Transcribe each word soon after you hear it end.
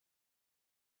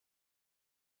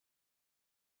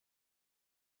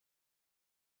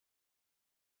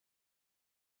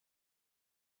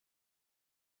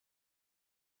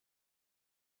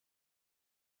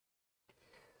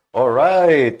All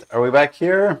right, are we back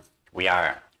here? We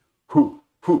are.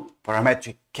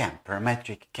 Parametric camp,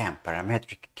 parametric camp,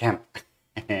 parametric camp.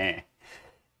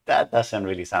 That doesn't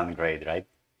really sound great, right?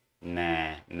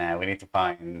 Nah, we need to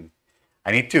find.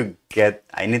 I need to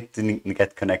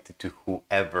get connected to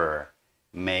whoever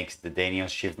makes the Daniel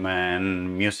Schiffman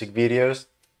music videos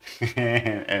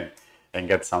and, and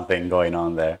get something going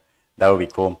on there. That would be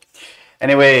cool.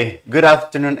 Anyway, good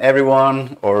afternoon,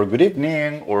 everyone, or good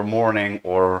evening, or morning,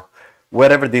 or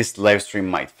wherever this live stream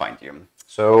might find you.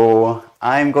 So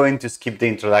I'm going to skip the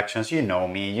introductions. You know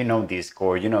me, you know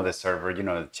Discord, you know the server, you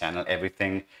know the channel,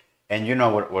 everything, and you know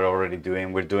what we're already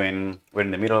doing. We're in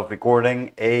the middle of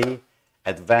recording a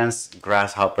advanced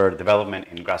Grasshopper development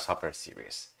in Grasshopper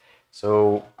series.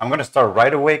 So I'm going to start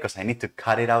right away because I need to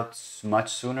cut it out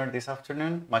much sooner this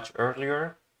afternoon, much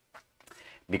earlier,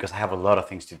 because I have a lot of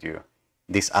things to do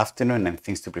this afternoon and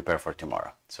things to prepare for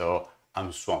tomorrow. So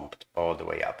I'm swamped all the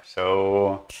way up.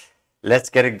 So let's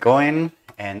get it going.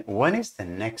 And when is the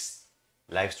next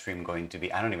live stream going to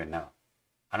be? I don't even know.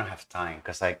 I don't have time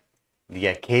because the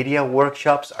Acadia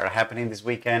workshops are happening this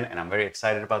weekend and I'm very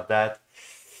excited about that.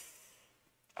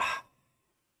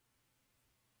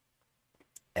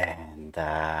 And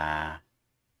yeah.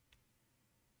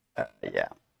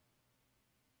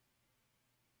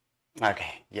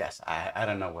 Okay, yes, I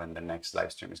don't know when the next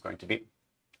live stream is going to be.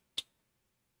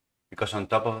 Because on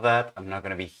top of that, I'm not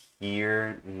going to be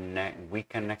here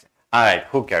weekend next. All right,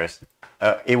 who cares?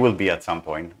 It will be at some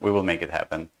point. We will make it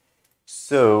happen.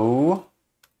 So,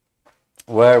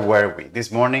 where were we?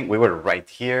 This morning, we were right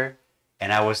here,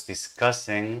 and I was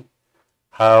discussing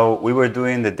how we were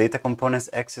doing the data components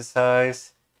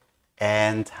exercise,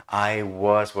 and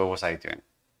what was I doing?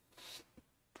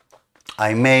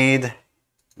 I made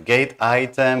get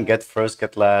item, get first,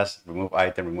 get last, remove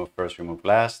item, remove first, remove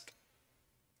last,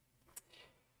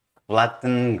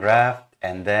 flatten graph,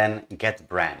 and then get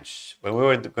branch. But we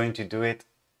were going to do it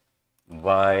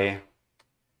by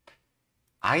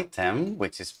item,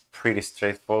 which is pretty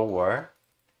straightforward,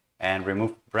 and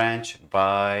remove branch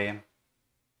by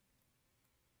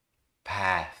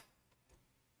path.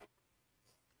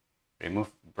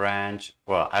 Remove branch.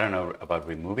 Well, I don't know about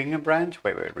removing a branch.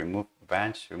 Wait, remove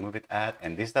branch, remove it at,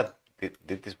 and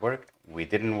did this work? We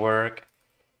didn't work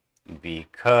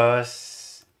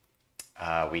because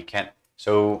we can't.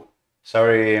 So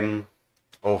sorry.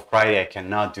 Oh, Friday, I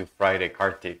cannot do Friday,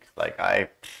 Kartik. Like I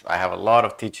have a lot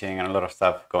of teaching and a lot of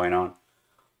stuff going on.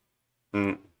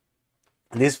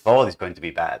 This fall is going to be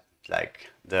bad.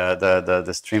 Like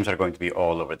the streams are going to be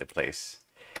all over the place.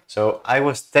 So I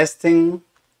was testing.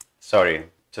 Sorry,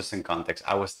 just in context,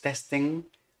 I was testing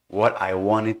what I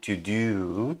wanted to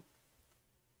do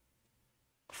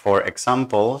for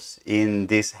examples in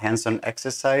this hands-on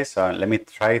exercise. So let me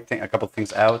try a couple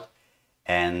things out,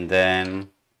 and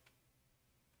then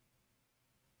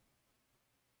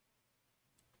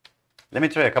let me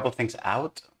try a couple things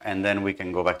out, and then we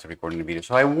can go back to recording the video.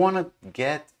 So I want to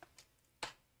get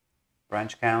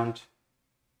branch count,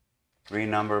 3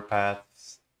 number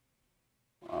paths.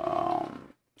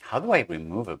 How do I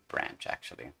remove a branch,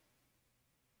 actually?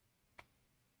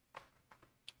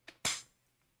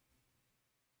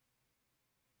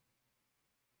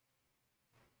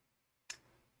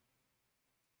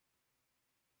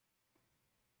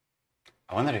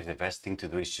 I wonder if the best thing to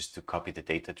do is just to copy the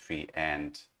data tree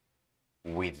and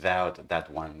without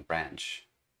that one branch,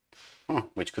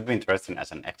 which could be interesting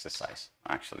as an exercise,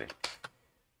 actually.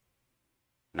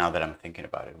 Now that I'm thinking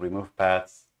about it, remove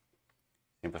paths,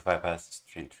 simplify paths,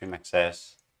 trim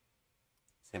access,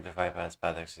 simplify paths,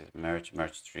 path access,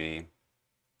 merge tree,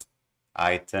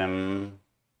 item,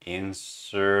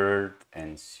 insert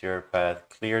path,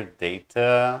 clear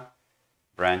data,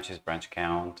 branches, branch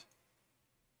count.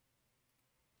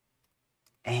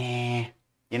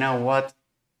 You know what?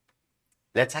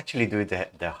 Let's actually do it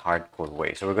the hardcore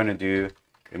way. So we're going to do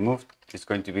remove. It's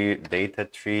going to be data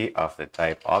tree of the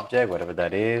type object, whatever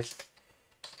that is.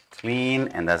 Clean,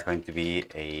 and that's going to be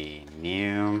a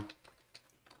new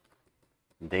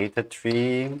data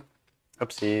tree.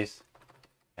 Oopsies.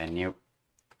 A new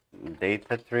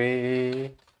data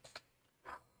tree.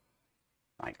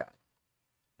 My God.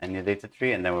 A new data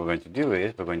tree, and then what we're going to do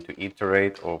is we're going to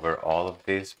iterate over all of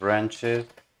these branches.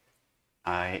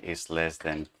 I is less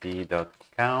than t dot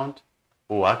count.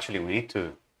 Oh, actually, we need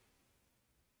to.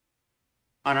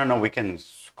 Oh, no, we can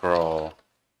scroll.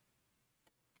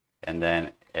 And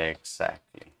then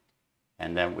exactly.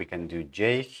 And then we can do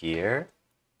j here,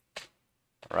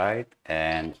 right?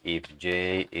 And if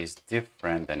j is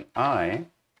different than I,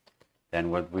 then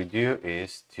what we do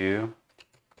is to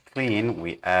clean,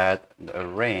 we add a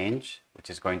range, which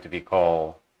is going to be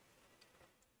called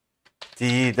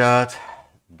t dot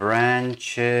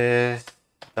branches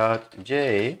dot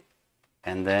j,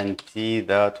 and then t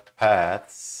dot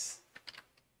paths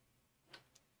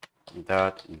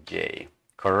dot j.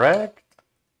 Correct?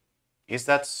 Is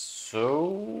that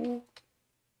so?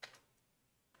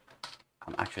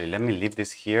 Actually, let me leave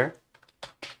this here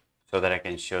so that I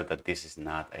can show that this is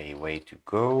not a way to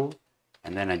go.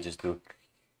 And then I just do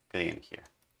clean here.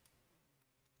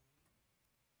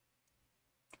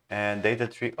 And data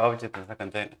tree object does not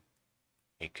contain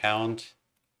a count.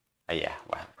 Yeah,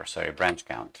 well, sorry, branch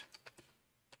count.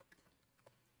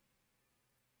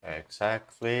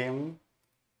 Exactly.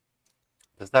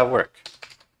 Does that work?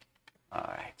 All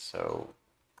right, so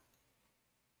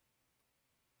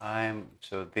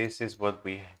this is what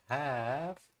we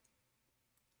have.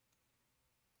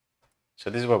 So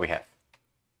this is what we have.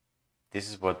 This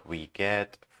is what we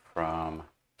get from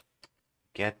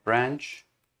get branch.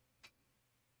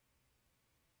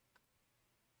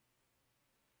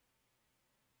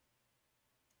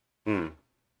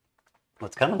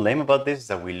 What's kind of lame about this is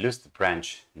that we lose the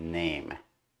branch name.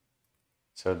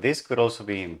 So this could also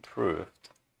be improved.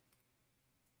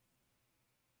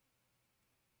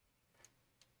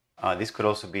 This could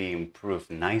also be improved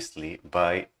nicely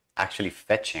by actually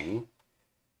fetching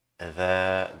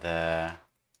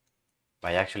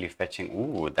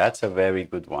ooh, that's a very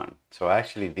good one. So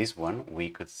actually this one, we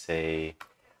could say,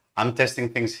 I'm testing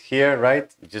things here,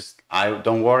 right?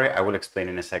 Don't worry, I will explain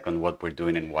in a second what we're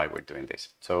doing and why we're doing this.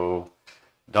 So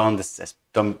don't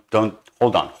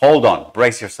hold on,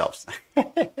 brace yourselves.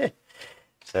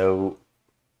 So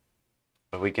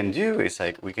what we can do is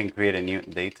like, we can create a new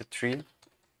data tree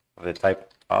of the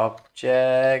type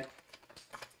object,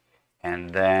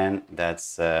 and then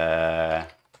that's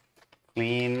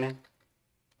clean,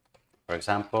 for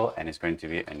example, and it's going to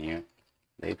be a new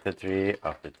data tree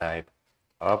of the type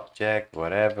object,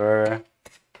 whatever,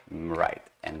 right?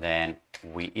 And then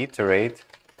we iterate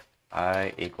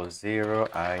I equals 0,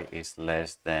 I is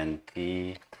less than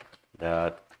t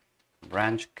dot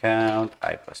branch count,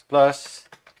 I plus plus,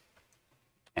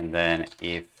 and then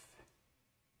if,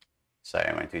 sorry,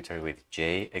 I'm going to iterate with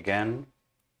j again,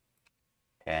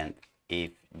 and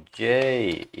if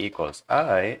j equals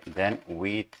I, then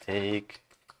we take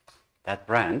that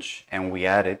branch and we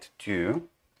add it to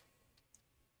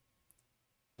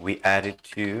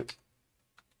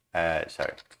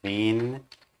clean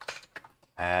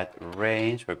add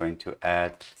range. We're going to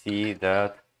add t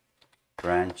dot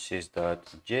branches dot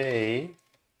j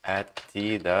at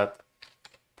t dot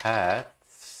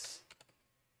paths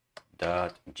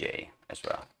dot j as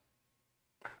well.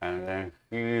 And then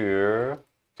here,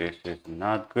 this is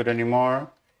not good anymore.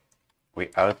 We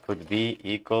output b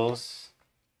equals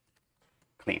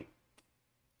clean.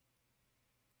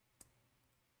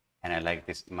 And I like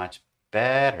this much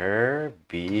better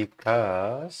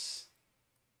because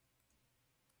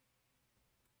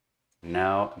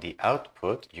now the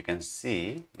output, you can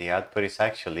see the output is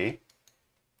actually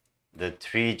the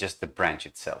tree, just the branch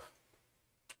itself,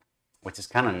 which is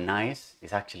kind of nice.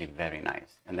 It's actually very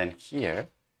nice. And then here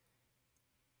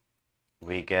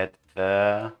we get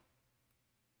the,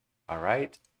 all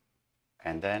right,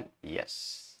 and then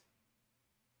yes.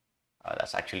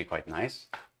 That's actually quite nice.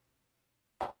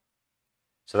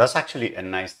 So that's actually a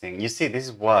nice thing. You see, this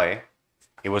is why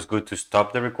it was good to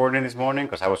stop the recording this morning,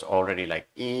 because I was already like,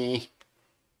 you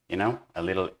know, a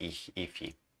little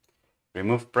iffy.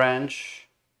 Remove branch.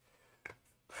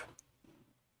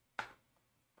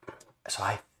 So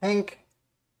I think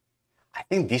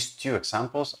these two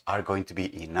examples are going to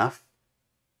be enough.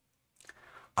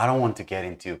 I don't want to get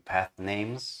into path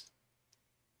names,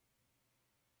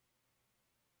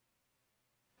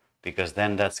 because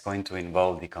then that's going to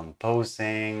involve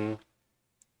decomposing.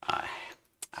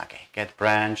 Okay, get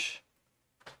branch.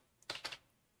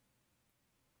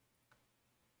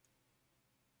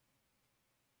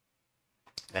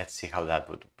 Let's see how that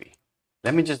would be.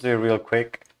 Let me just do it real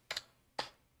quick.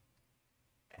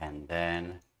 And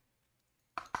then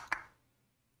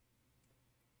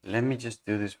let me just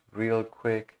do this real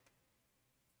quick.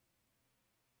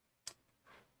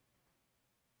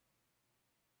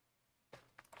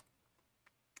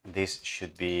 This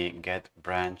should be get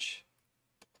branch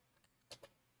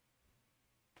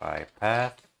by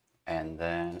path, and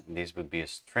then this would be a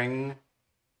string,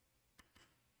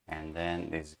 and then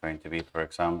this is going to be, for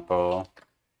example,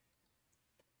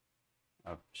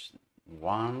 option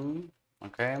 1.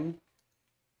 Okay, and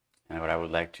what I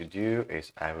would like to do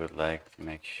is I would like to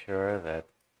make sure that,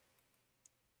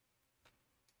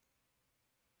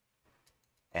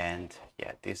 and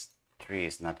yeah, this tree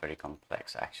is not very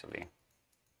complex actually.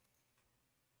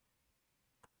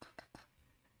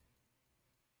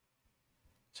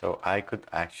 So I could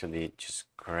actually just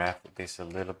graph this a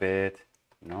little bit,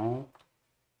 no,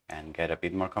 and get a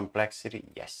bit more complexity.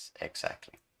 Yes,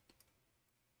 exactly.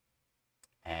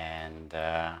 And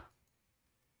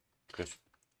because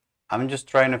I'm just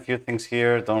trying a few things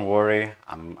here. Don't worry,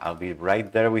 I'll be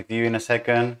right there with you in a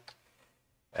second.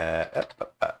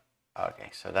 Okay,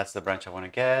 so that's the branch I want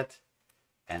to get.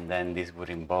 And then this would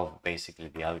involve, basically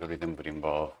the algorithm would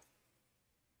involve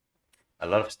a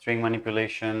lot of string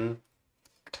manipulation.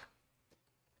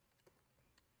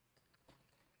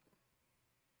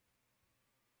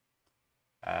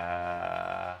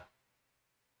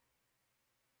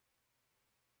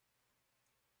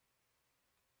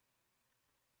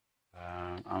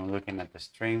 I'm looking at the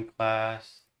string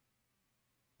class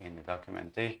in the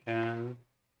documentation.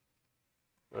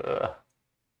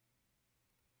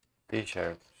 C#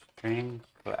 string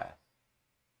class.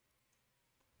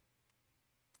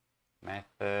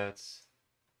 Methods,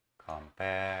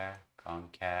 compare,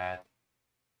 concat.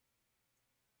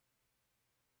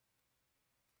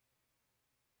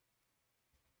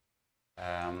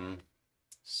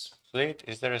 Split,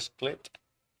 is there a split?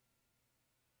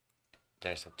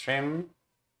 There's a trim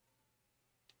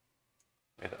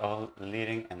with all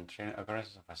leading and trailing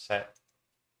occurrences of a set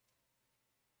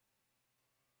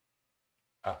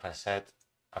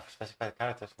of specified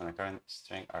characters from the current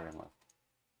string are removed.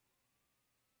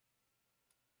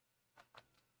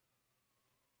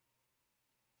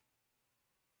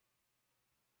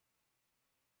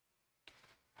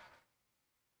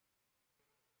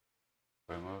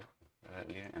 Remove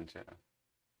leading and trailing.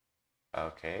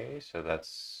 Okay, so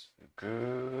that's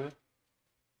good.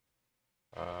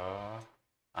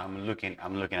 I'm looking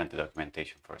at the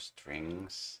documentation for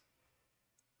strings.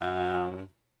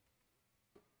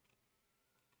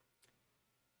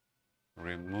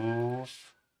 Remove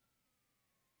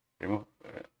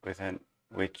within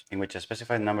in which a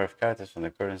specified number of characters from the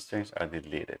current strings are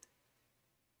deleted.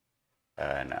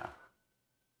 No.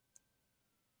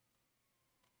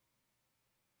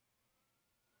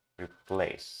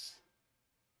 Replace.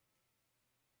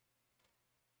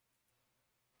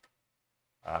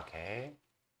 Okay.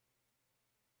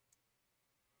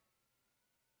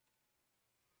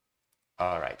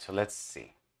 All right, so let's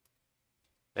see.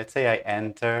 Let's say I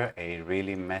enter a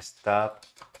really messed up,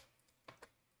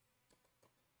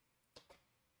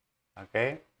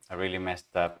 okay, a really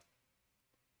messed up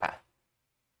path.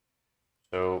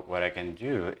 So what I can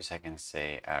do is I can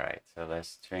say, all right, so let's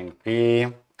string p,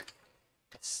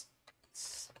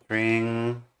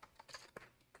 string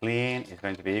clean is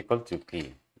going to be equal to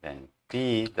p. Then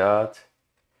p dot,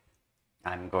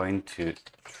 I'm going to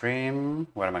trim,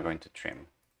 what am I going to trim?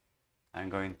 I'm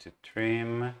going to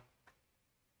trim,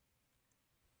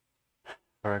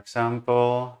 for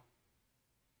example,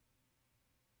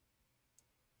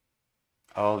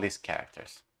 all these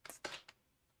characters.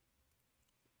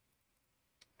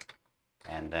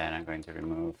 And then I'm going to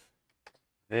remove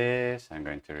this, I'm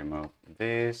going to remove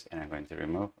this, and I'm going to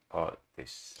remove all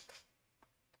this.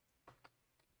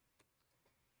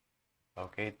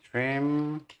 Okay,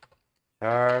 trim,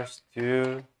 chars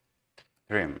to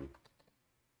trim.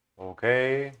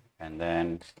 Okay, and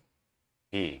then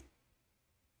P.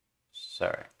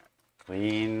 Sorry,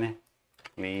 clean,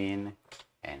 clean,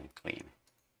 and clean.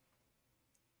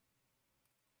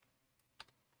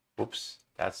 Oops,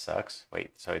 that sucks.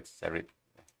 Wait, so it's every...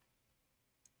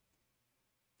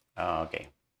 Oh, okay.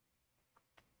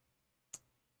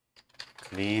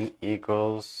 Clean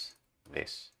equals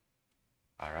this.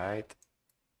 All right,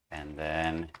 and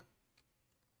then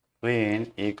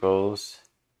clean equals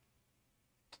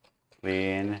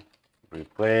clean,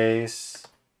 replace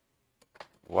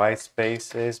white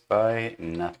spaces by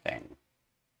nothing.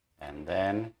 And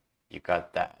then you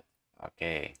got that.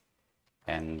 Okay.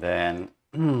 And then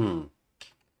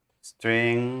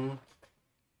string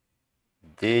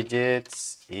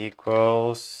digits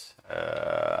equals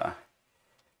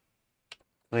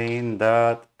clean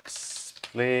dot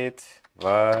split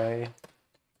by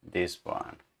this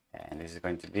one. And this is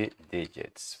going to be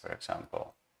digits, for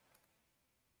example.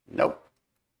 Nope.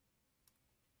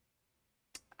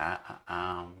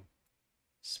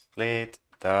 Split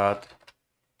dot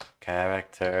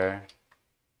character.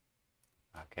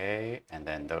 Okay, and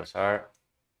then those are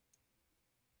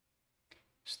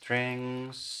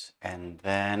strings, and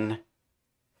then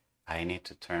I need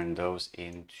to turn those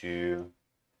into,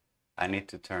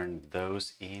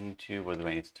 what do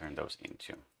I need to turn those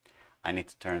into? I need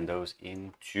to turn those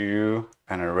into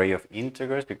an array of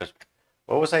integers, because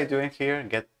what was I doing here?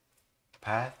 Get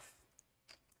path.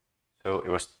 So it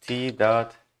was t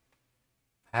dot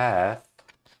path,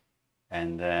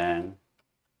 and then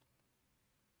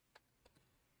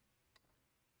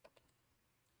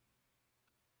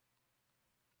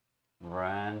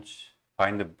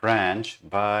find the branch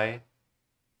by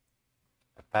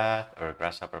a path or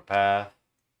Grasshopper path,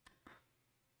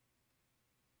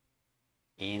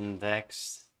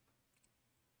 index,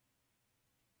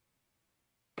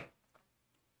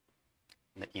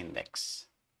 the index.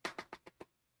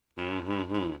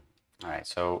 All right,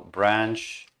 so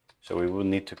branch, so we will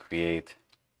need to create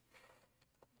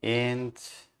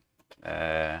int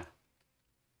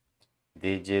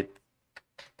digit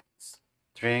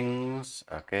strings,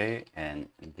 okay, and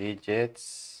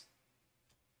digits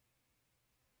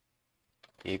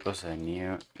equals a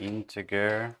new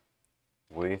integer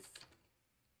with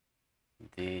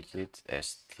digits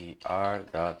str.length.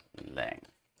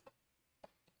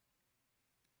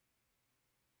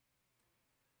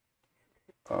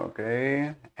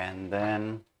 Okay, and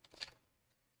then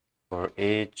for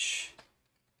each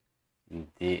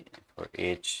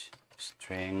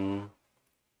string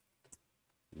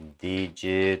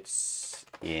digits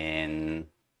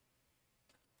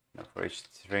for each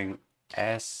string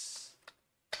s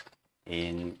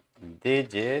in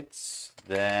digits,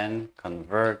 then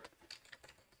convert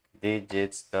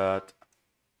digits dot.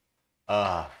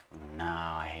 Oh,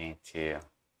 now I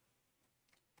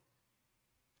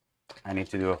need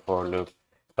to do a for loop.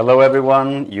 Hello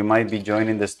everyone, you might be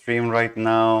joining the stream right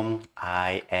now.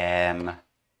 I am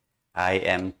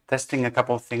testing a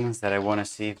couple of things that I want to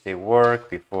see if they work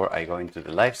before I go into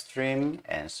the live stream,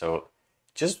 and so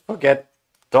just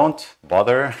don't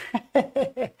bother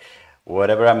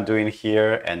whatever I'm doing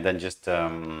here, and then just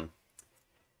let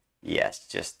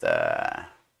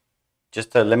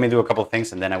me do a couple of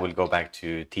things, and then I will go back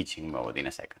to teaching mode in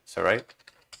a second. So right,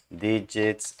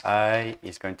 digits I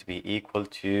is going to be equal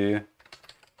to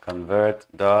convert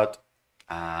dot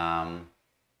how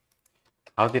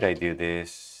did I do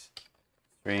this?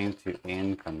 String to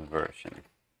int conversion.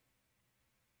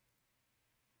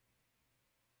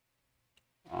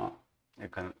 Oh, you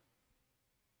can.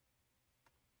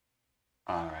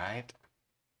 All right.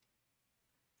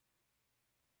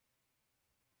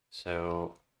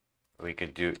 So we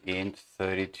could do int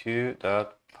 32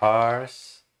 dot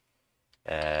parse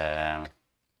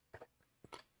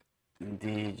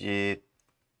digit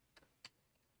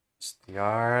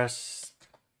strs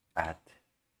at.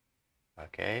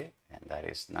 Okay, and that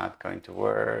is not going to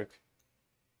work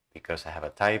because I have a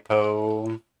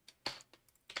typo.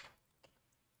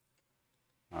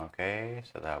 Okay,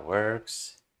 so that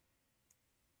works.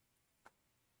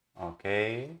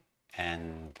 Okay,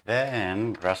 and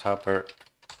then Grasshopper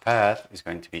path is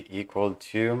going to be equal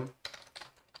to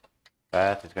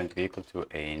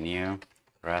a new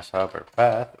Grasshopper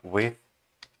path with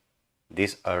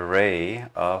this array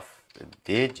of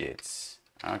digits.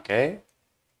 Okay.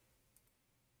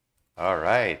 All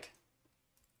right.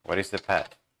 What is the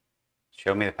path?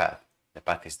 Show me the path. The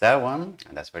path is that one,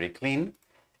 and that's very clean.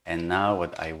 And now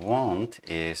what I want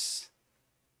is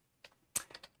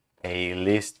a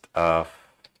list of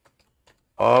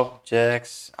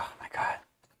objects. Oh my God.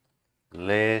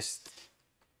 List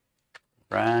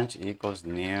branch equals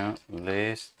new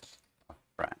list of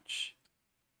branch.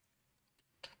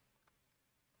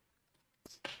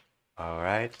 All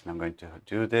right, I'm going to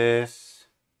do this.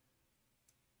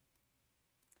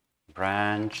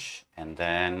 Branch, and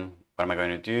then what am I going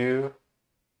to do?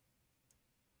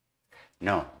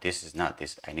 No, this is not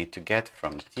this. I need to get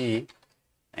from T,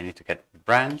 I need to get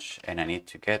branch, and I need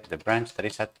to get the branch that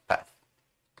is at path.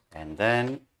 And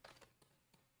then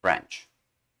branch.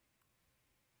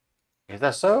 Is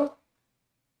that so?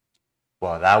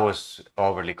 Well, that was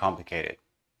overly complicated.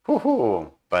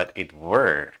 Woohoo! But it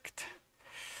worked.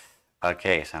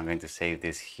 Okay, so I'm going to save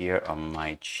this here on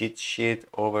my cheat sheet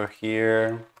over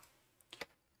here.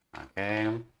 Okay.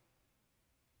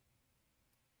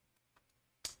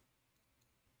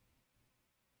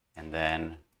 And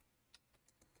then,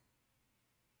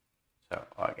 so,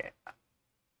 okay.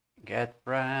 Get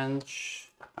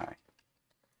branch. All right.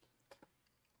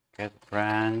 Get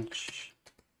branch.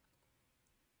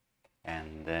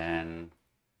 And then,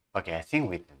 okay, I think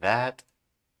with that,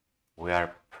 we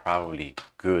are probably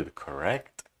good,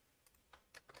 correct?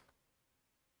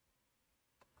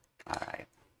 All right.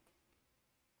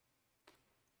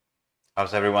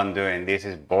 How's everyone doing? This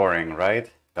is boring, right?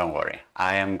 Don't worry.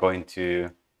 I'm going to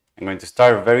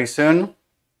start very soon.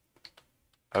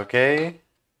 Okay.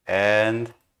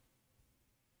 And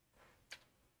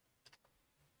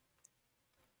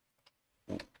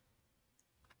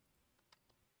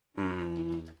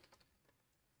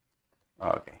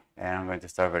okay. And I'm going to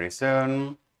start very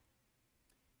soon.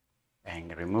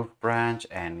 And remove branch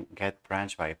and get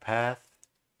branch by path.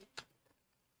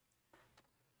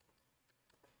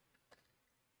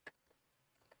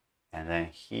 And then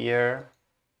here,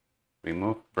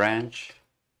 remove branch.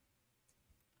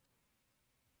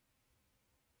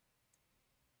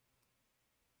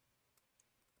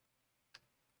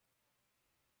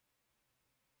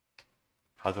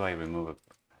 How do I remove it?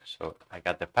 So I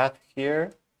got the path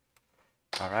here.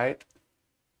 All right.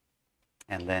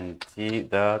 And then t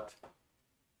dot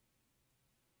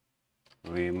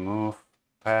remove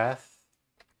path.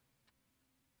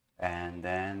 And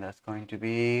then that's going to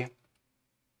be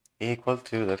equal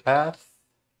to the path.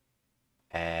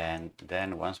 And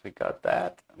then once we got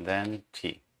that, then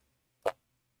t.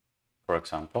 For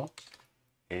example,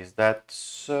 is that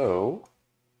so?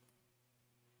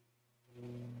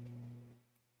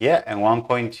 Yeah, and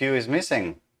 1.2 is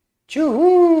missing.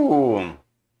 Choo-hoo!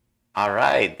 All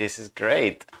right, this is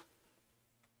great.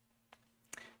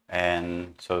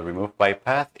 And so remove by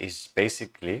path is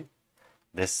basically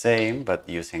the same, but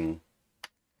using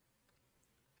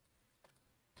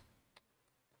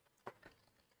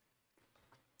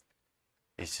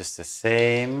it's just the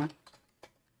same,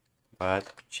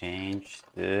 but change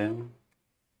the.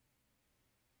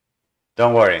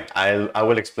 Don't worry, I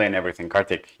will explain everything.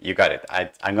 Kartik, you got it.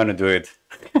 I'm gonna do it.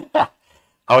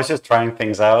 I was just trying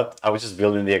things out. I was just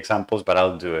building the examples, but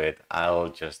I'll do it. I'll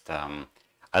just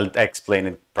I'll explain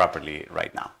it properly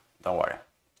right now. Don't worry.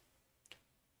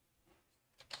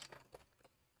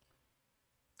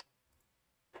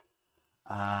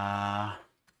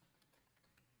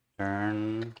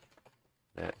 Turn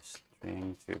the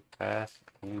string to pass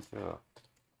into a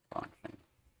function.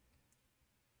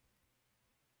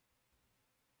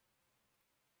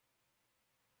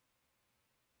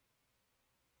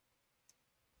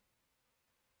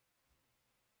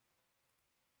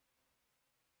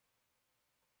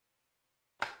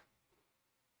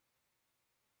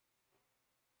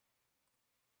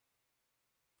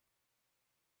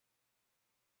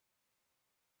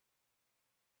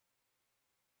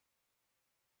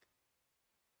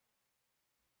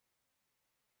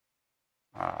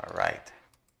 All right.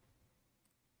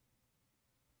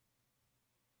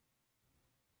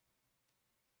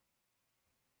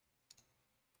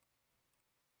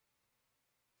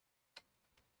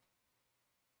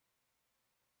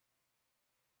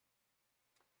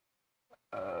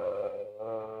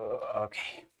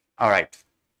 Okay. All right.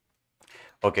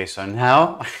 Okay, so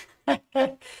now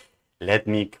let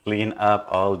me clean up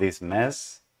all this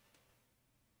mess.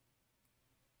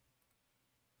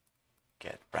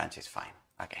 Get branch is fine.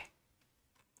 Okay.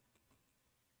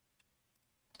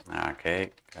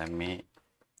 Okay, let me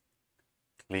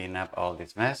clean up all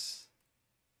this mess.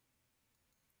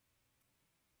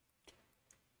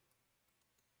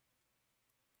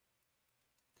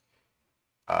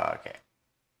 Okay.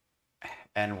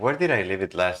 And where did I leave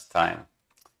it last time?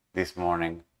 This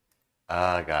morning.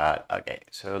 Oh God. Okay,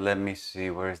 so let me see.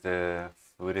 Where's the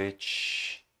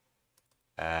footage?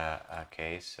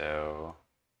 Okay, so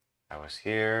I was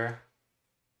here.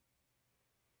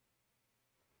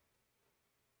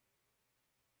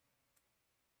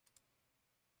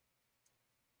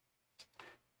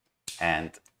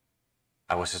 And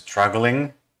I was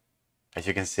struggling, as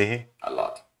you can see, a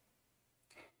lot.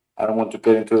 I don't want to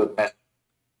get into the mess.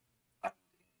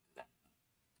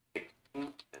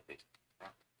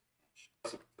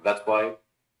 That's why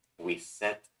we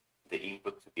set the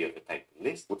input to be of the type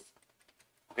list.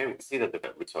 Okay, we see that the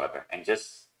whatsoever, and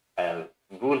just a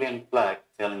Boolean flag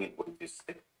telling it what to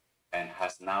say, and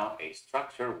has now a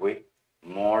structure with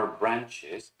more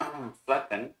branches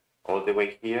flattened all the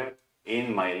way here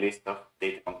in my list of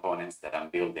data components that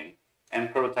I'm building and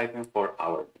prototyping for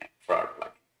our plugin.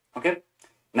 Okay,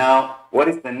 now what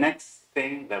is the next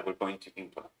thing that we're going to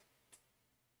implement?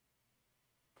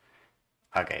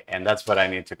 Okay, and that's what I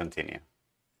need to continue.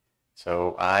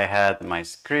 So I had my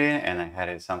screen and I had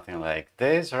it something like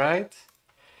this, right?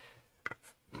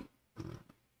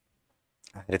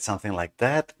 I had it something like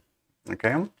that,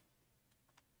 okay?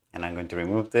 And I'm going to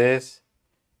remove this.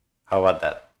 How about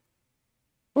that?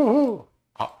 Woohoo!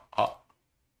 Oh, oh.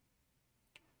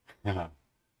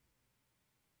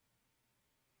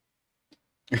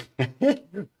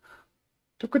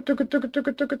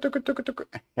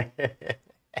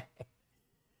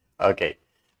 Okay,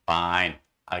 fine.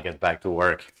 I'll get back to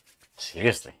work.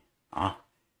 Seriously, huh?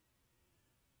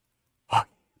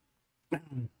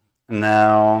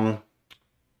 Now,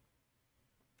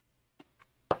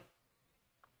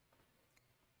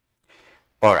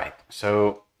 all right.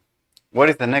 So, what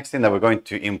is the next thing that we're going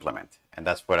to implement? And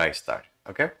that's where I start.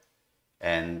 Okay.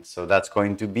 And so that's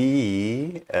going to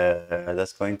be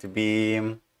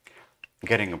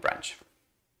getting a branch.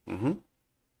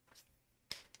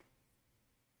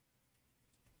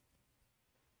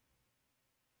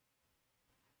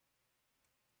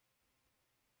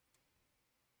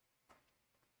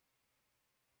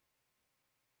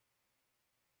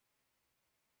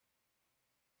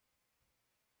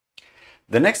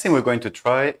 The next thing we're going to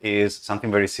try is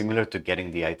something very similar to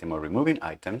getting the item or removing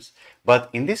items. But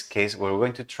in this case, what we're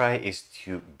going to try is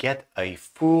to get a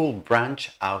full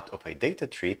branch out of a data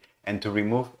tree and to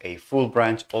remove a full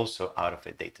branch also out of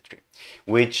a data tree,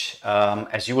 which,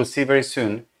 as you will see very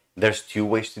soon, there's two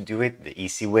ways to do it, the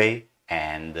easy way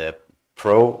and the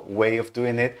pro way of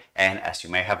doing it. And as you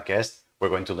may have guessed, we're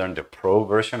going to learn the pro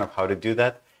version of how to do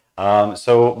that.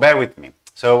 So bear with me.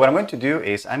 So what I'm going to do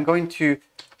is I'm going to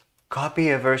copy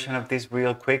a version of this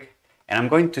real quick, and I'm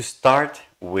going to start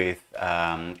with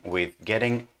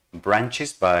getting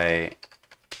branches by.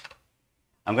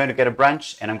 I'm going to get a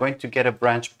branch, and I'm going to get a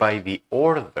branch by the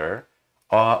order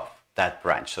of that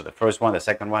branch. So the first one, the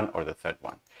second one, or the third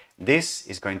one. This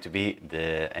is going to be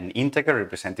an integer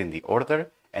representing the order,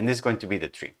 and this is going to be the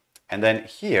tree. And then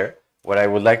here, what I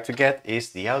would like to get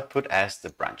is the output as the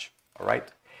branch. All right,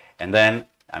 and then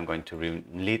I'm going to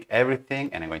delete everything,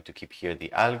 and I'm going to keep here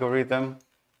the algorithm,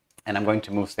 and I'm going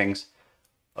to move things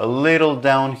a little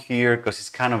down here because it's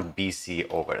kind of busy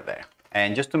over there.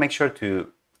 And just to make sure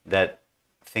that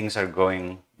things are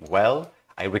going well,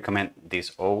 I recommend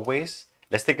this always.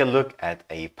 Let's take a look at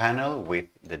a panel with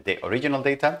the original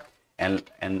data and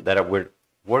that we're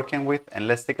working with, and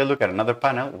let's take a look at another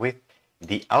panel with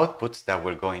the outputs that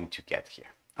we're going to get here.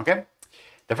 Okay.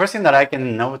 The first thing that I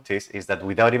can notice is that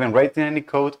without even writing any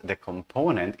code, the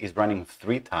component is running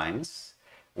 3 times,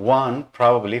 one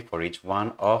probably for each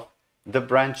one of the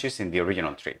branches in the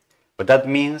original tree. What that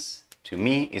means to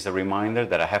me is a reminder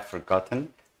that I have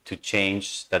forgotten to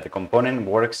change that the component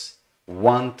works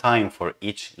 1 time for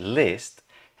each list.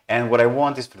 And what I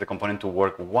want is for the component to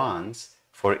work once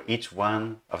for each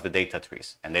one of the data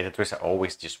trees. And data trees are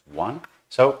always just 1.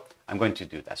 So I'm going to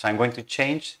do that. So I'm going to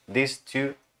change this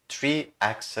to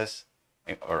 3-axis,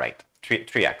 all right,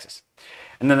 three axis.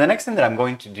 And then the next thing that I'm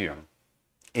going to do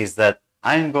is that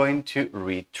I'm going to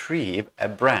retrieve a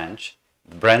branch,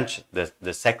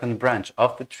 the second branch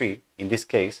of the tree, in this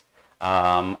case,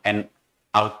 and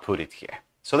output it here.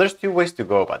 So there's 2 ways to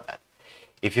go about that.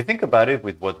 If you think about it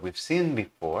with what we've seen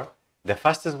before, the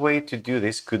fastest way to do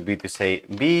this could be to say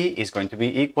B is going to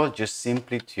be equal just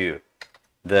simply to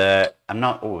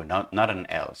not an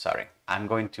L, sorry. I'm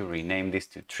going to rename this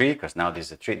to tree because now this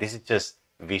is a tree. This is just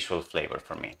visual flavor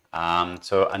for me.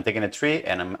 So I'm taking a tree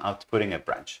and I'm outputting a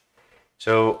branch.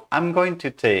 So I'm going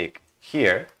to take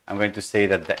here, I'm going to say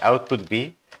that the output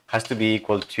B has to be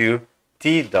equal to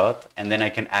T dot, and then I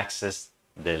can access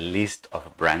the list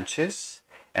of branches.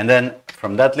 And then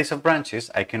from that list of branches,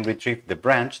 I can retrieve the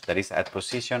branch that is at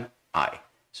position I.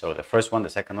 So the first one, the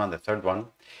second one, the third one.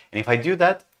 And if I do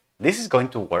that, this is going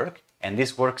to work, and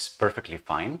this works perfectly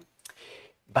fine.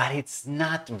 But it's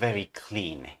not very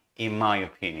clean, in my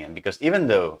opinion, because even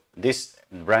though this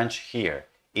branch here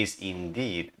is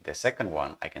indeed the second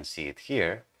one, I can see it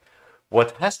here,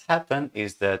 what has happened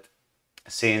is that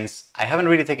since I haven't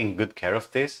really taken good care of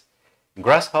this,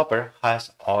 Grasshopper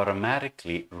has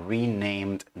automatically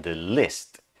renamed the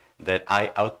list that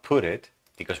I outputted,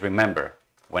 because remember,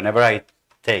 whenever I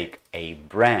take a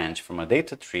branch from a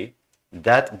data tree,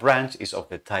 that branch is of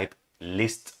the type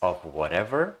list of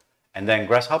whatever, and then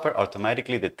Grasshopper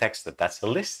automatically detects that that's a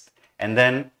list and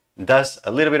then does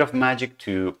a little bit of magic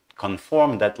to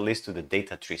conform that list to the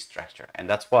data tree structure. And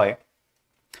that's why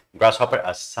Grasshopper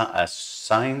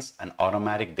assigns an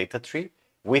automatic data tree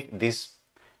with this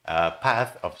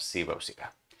path of 0, 0.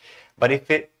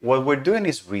 But what we're doing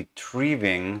is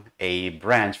retrieving a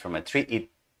branch from a tree, it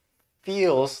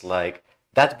feels like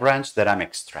that branch that I'm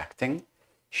extracting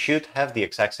should have the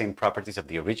exact same properties of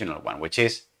the original one, which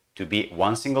is to be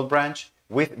one single branch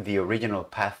with the original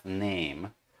path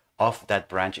name of that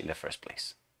branch in the first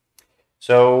place.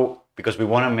 So because we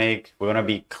want to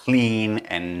be clean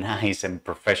and nice and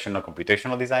professional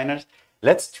computational designers,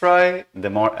 let's try the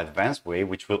more advanced way,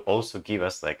 which will also give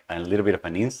us like a little bit of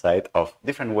an insight of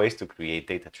different ways to create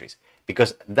data trees,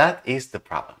 because that is the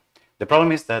problem. The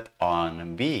problem is that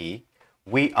on B,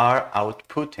 we are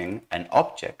outputting an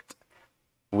object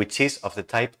which is of the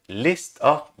type list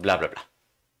of blah, blah, blah.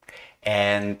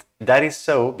 And that is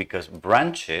so because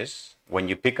branches, when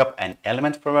you pick up an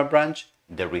element from a branch,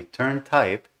 the return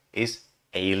type is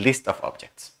a list of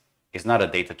objects. It's not a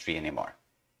data tree anymore.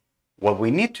 What we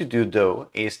need to do though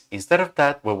is, instead of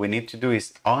that, what we need to do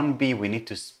is on B, we need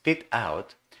to spit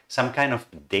out some kind of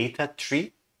data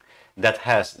tree that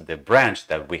has the branch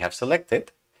that we have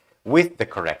selected with the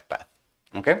correct path.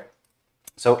 Okay?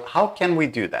 So how can we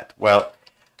do that? Well,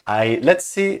 let's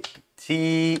see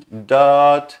T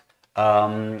dot,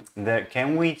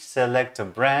 can we select a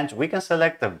branch? We can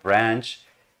select a branch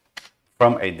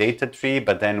from a data tree,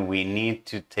 but then we need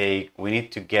to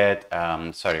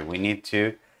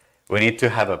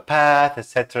have a path,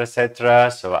 etc., etc.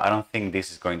 So I don't think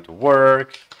this is going to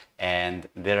work. And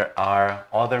there are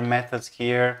other methods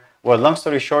here. Well, long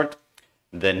story short,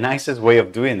 the nicest way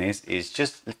of doing this is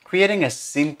just creating a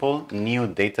simple new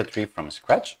data tree from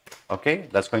scratch. Okay,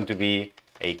 that's going to be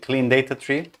a clean data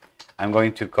tree. I'm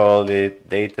going to call it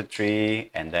data tree,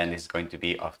 and then it's going to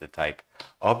be of the type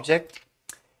object.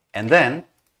 And then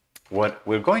what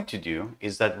we're going to do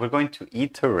is that we're going to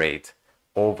iterate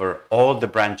over all the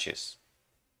branches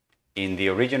in the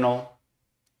original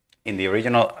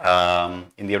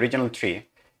tree,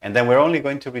 and then we're only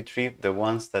going to retrieve the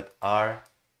ones that are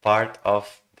part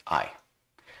of I.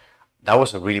 That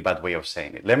was a really bad way of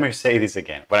saying it. Let me say this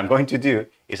again. What I'm going to do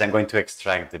is I'm going to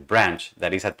extract the branch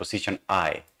that is at position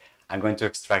I. I'm going to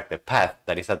extract the path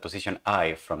that is at position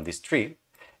I from this tree,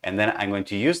 and then I'm going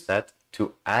to use that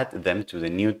to add them to the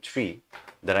new tree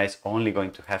that is only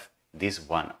going to have this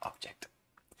one object.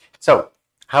 So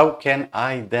how can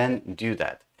I then do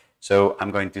that? So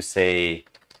I'm going to say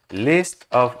list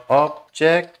of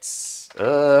objects,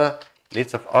 the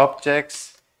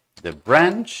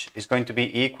branch is going to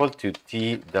be equal to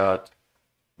t.branches,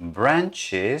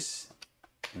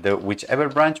 whichever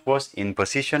branch was in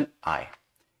position I.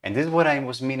 And this is what I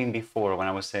was meaning before when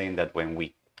I was saying that when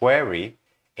we query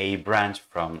a branch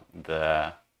from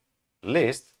the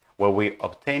list, what we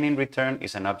obtain in return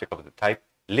is an object of the type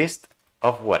list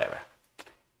of whatever.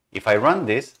 If I run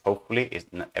this, hopefully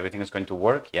everything is going to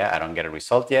work. Yeah, I don't get a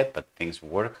result yet, but things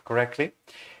work correctly.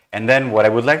 And then what I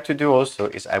would like to do also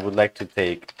is I would like to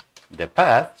take the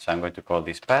path, so I'm going to call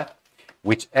this path,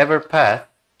 whichever path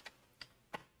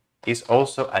is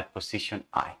also at position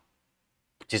I,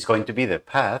 which is going to be the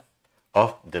path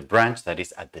of the branch that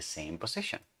is at the same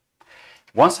position.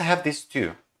 Once I have these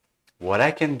two, what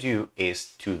I can do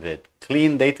is to the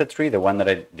clean data tree, the one that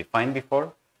I defined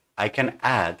before, I can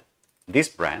add this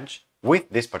branch with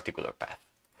this particular path.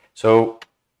 So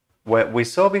what we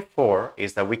saw before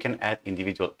is that we can add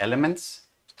individual elements.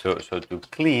 So to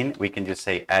clean, we can just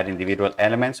say add individual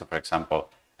elements. So for example,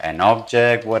 an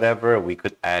object, whatever, we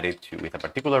could add it with a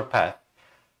particular path.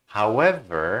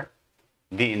 However,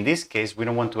 in this case, we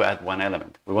don't want to add one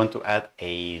element. We want to add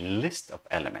a list of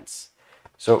elements.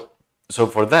 So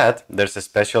for that, there's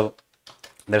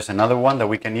another one that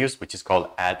we can use, which is called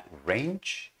add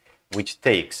range, which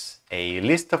takes a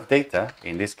list of data.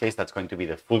 In this case, that's going to be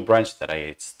the full branch that I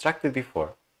extracted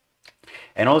before,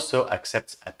 and also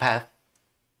accepts a path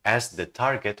as the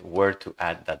target where to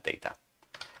add that data.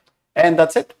 And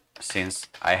that's it. Since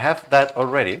I have that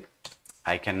already,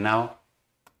 I can now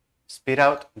spit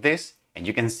out this, and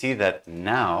you can see that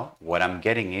now what I'm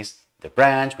getting is the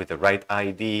branch with the right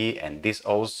ID, and this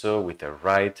also with the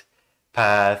right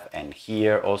path, and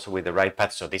here also with the right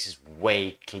path. So this is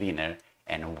way cleaner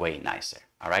and way nicer.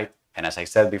 All right. And as I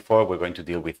said before, we're going to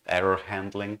deal with error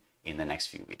handling in the next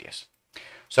few videos.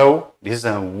 So this is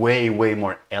a way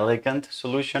more elegant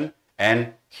solution.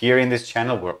 And here in this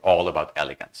channel, we're all about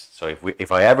elegance. So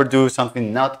if I ever do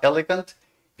something not elegant,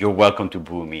 you're welcome to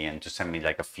boo me and to send me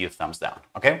like a few thumbs down.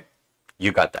 Okay.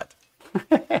 You got that.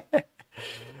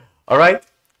 All right,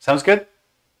 sounds good?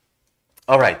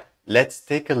 All right, let's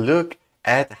take a look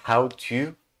at how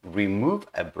to remove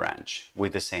a branch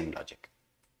with the same logic.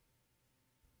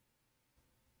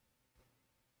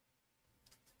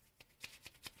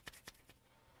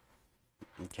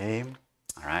 Okay,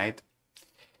 all right.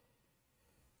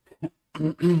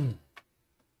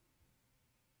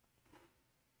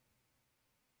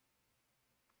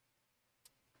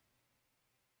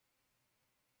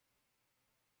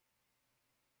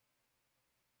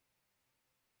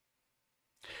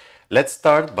 Let's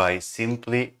start by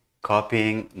simply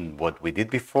copying what we did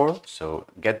before. So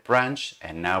get branch,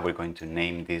 and now we're going to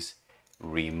name this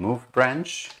remove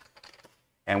branch.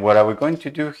 And what are we going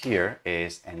to do here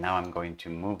is, and now I'm going to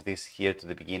move this here to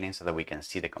the beginning so that we can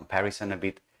see the comparison a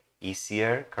bit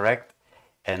easier, correct?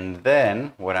 And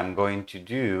then what I'm going to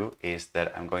do is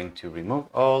that I'm going to remove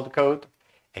all the code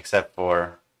except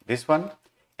for this one.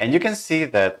 And you can see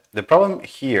that the problem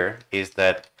here is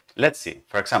that, let's see,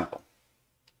 for example,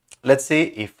 let's see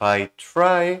if I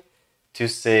try to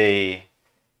say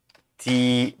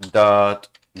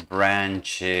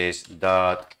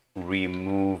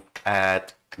t.branches.remove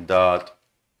at dot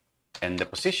and the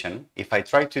position. If I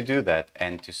try to do that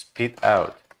and to spit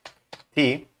out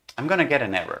t, I'm going to get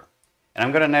an error. And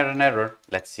I'm going to get an error.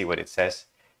 Let's see what it says.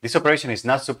 This operation is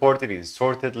not supported in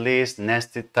sorted list,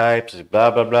 nested types,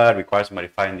 blah, blah, blah. It requires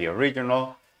modifying the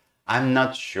original. I'm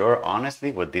not sure,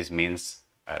 honestly, what this means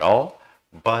at all.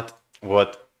 But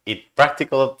what in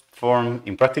practical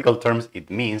terms, it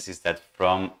means is that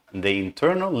from the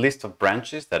internal list of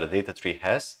branches that a data tree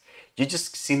has, you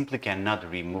just simply cannot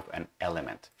remove an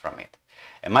element from it.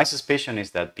 And my suspicion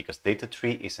is that because data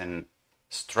tree is a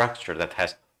structure that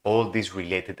has all these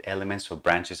related elements, so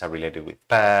branches are related with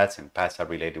paths and paths are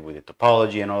related with the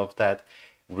topology and all of that,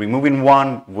 removing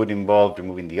one would involve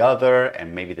removing the other,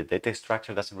 and maybe the data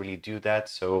structure doesn't really do that.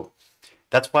 So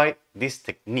that's why this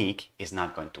technique is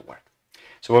not going to work.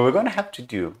 So what we're going to have to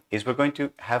do is we're going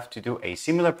to have to do a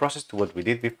similar process to what we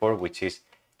did before, which is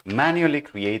manually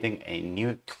creating a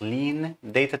new clean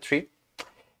data tree.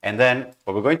 And then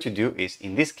what we're going to do is,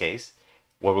 in this case,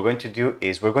 what we're going to do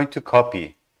is we're going to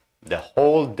copy the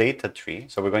whole data tree.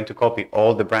 So we're going to copy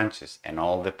all the branches and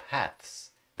all the paths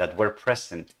that were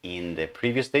present in the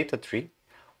previous data tree,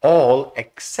 all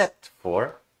except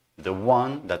for the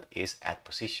one that is at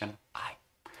position I.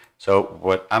 So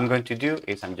what I'm going to do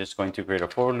is I'm just going to create a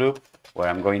for loop where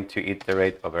I'm going to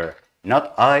iterate over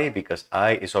not I, because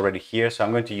I is already here. So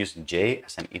I'm going to use j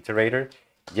as an iterator.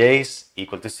 J is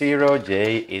equal to 0.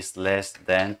 J is less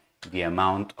than the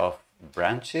amount of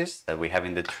branches that we have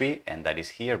in the tree, and that is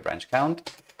here, branch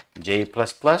count, j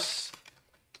plus plus.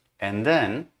 And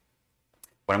then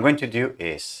what I'm going to do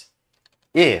is,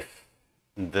 if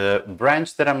the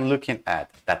branch that I'm looking at,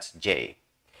 that's j,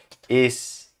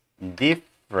 is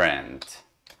different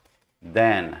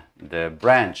than the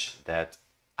branch that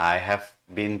I have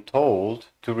been told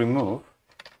to remove,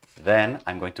 then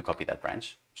I'm going to copy that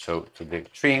branch. So to the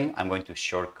tree, I'm going to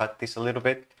shortcut this a little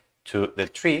bit. To the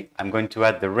tree, I'm going to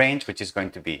add the range, which is going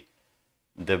to be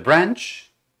the branch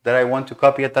that I want to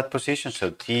copy at that position. So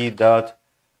t dot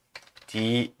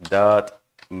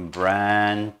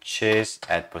branches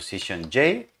at position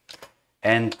j,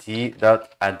 and t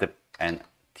dot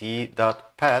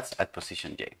paths at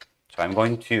position j. So I'm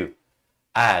going to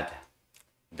add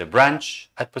the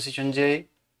branch at position j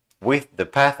with the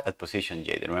path at position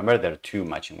j. Remember, there are two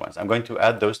matching ones. I'm going to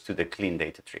add those to the clean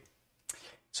data tree.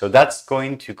 So that's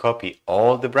going to copy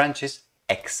all the branches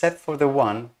except for the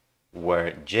one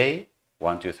where j,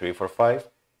 1, 2, 3, 4, 5,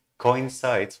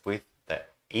 coincides with the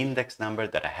index number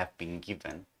that I have been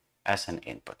given as an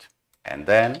input. And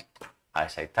then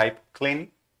as I type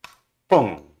clean,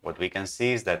 boom, what we can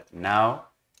see is that now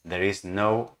there is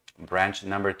no branch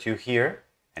number 2 here.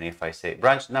 And if I say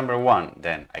branch number 1,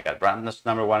 then I got branch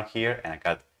number 1 here, and I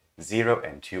got 0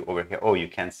 and 2 over here. Oh, you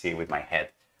can't see with my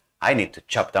head. I need to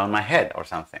chop down my head or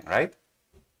something, right?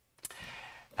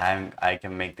 And I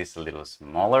can make this a little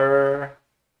smaller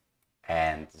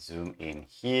and zoom in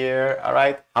here. All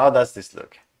right, how does this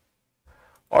look?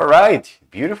 All right,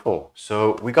 beautiful.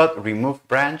 So we got remove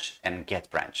branch and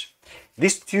get branch.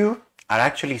 These two are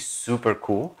actually super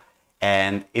cool,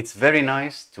 and it's very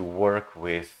nice to work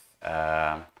with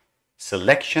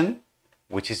selection,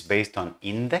 which is based on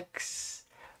index.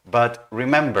 But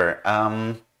remember,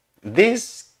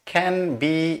 this can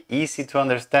be easy to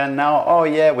understand now. Oh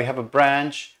yeah, we have a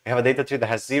branch, we have a data tree that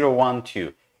has 0, 1,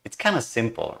 2. It's kind of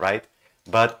simple, right?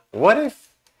 But what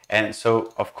if, and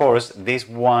so of course this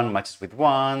 1 matches with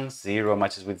 1, 0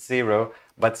 matches with 0,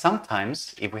 but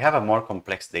sometimes if we have a more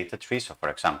complex data tree, so for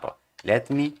example, let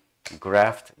me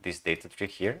graft this data tree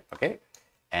here, okay?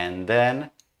 And then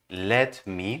let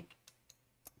me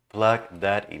plug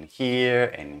that in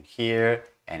here and in here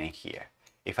and in here.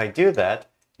 If I do that,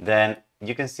 then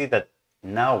you can see that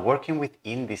now working with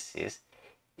indices,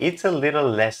 it's a little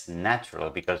less natural,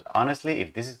 because honestly,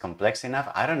 if this is complex enough,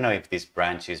 I don't know if this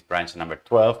branch is branch number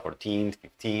 12, 14,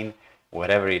 15,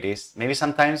 whatever it is. Maybe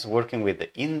sometimes working with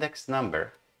the index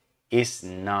number is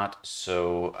not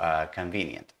so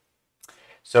convenient.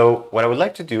 So what I would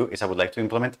like to do is I would like to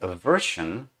implement a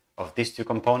version of these two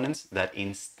components that,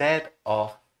 instead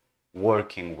of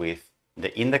working with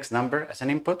the index number as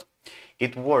an input,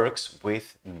 it works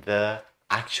with the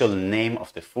actual name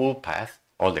of the full path,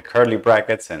 all the curly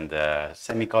brackets and the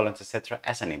semicolons, etc.,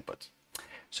 as an input.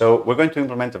 So we're going to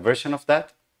implement a version of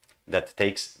that that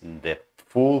takes the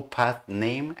full path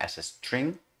name as a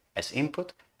string as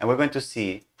input, and we're going to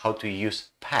see how to use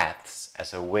paths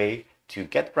as a way to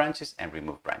get branches and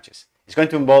remove branches. It's going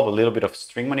to involve a little bit of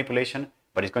string manipulation,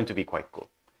 but it's going to be quite cool.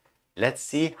 Let's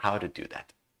see how to do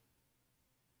that.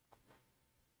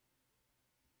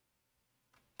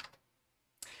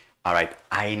 All right,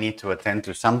 I need to attend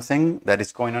to something that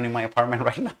is going on in my apartment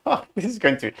right now. This is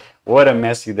going to, what a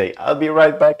messy day. I'll be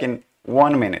right back in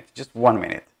 1 minute, just 1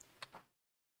 minute.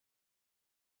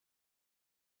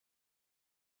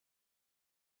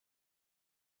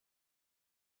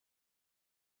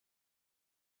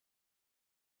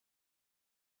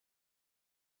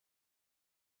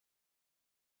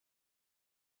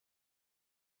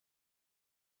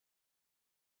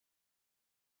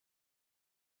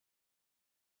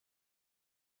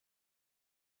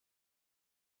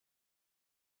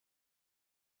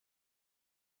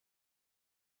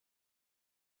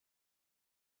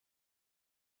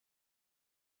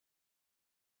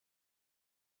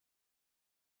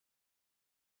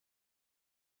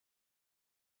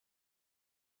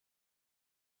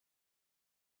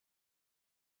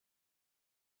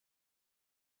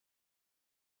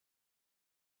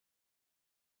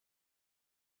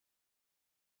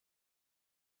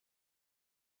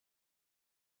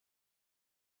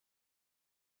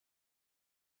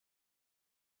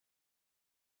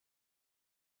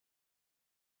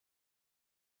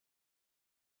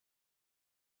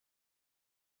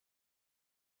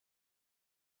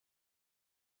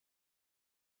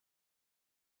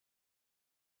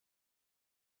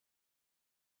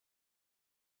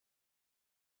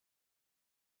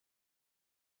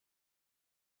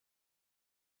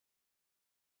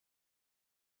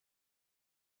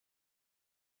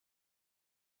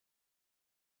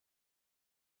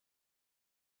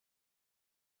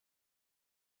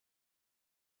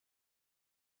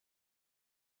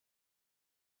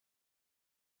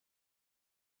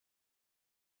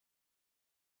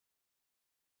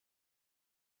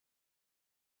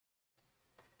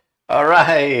 All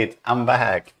right, I'm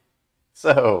back.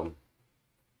 So,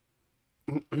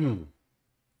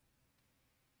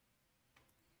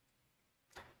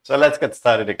 so let's get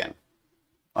started again.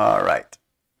 All right.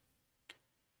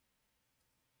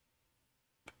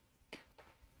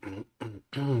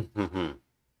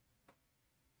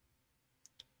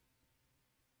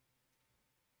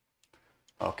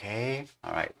 Okay,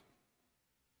 all right.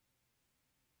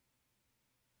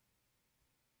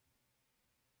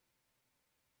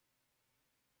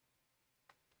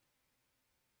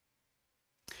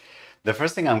 The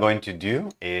first thing I'm going to do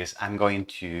is I'm going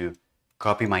to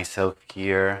copy myself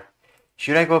here.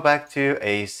 Should I go back to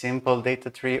a simple data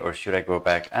tree or should I go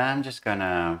back? I'm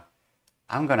gonna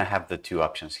have the two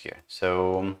options here.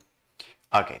 So,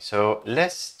 okay, so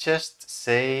let's just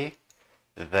say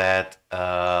that,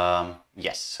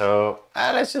 yes, so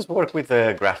let's just work with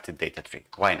a grafted data tree.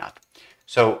 Why not?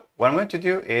 So what I'm going to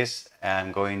do is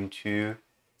I'm going to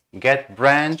get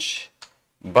branch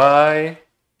by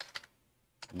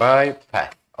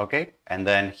path, okay? And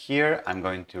then here I'm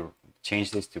going to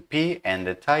change this to P and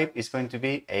the type is going to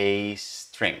be a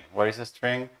string. What is a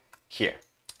string? Here.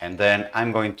 And then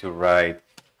I'm going to write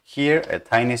here a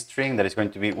tiny string that is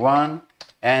going to be 1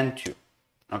 and 2,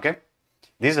 okay?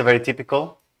 This is a very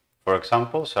typical, for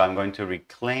example, so I'm going to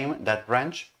reclaim that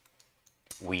branch.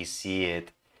 We see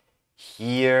it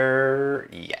here,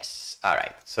 yes, all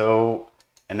right. So,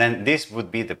 and then this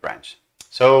would be the branch.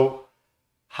 So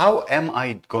how am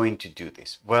I going to do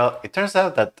this? Well, it turns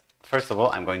out that, first of all,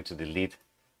 I'm going to delete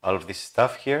all of this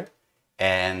stuff here.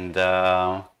 And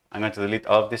I'm going to delete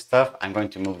all of this stuff. I'm going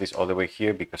to move this all the way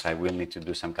here because I will need to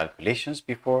do some calculations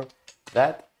before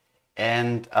that.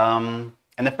 And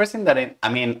the first thing that I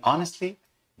mean, honestly,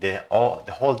 the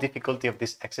whole difficulty of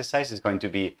this exercise is going to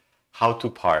be how to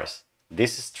parse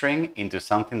this string into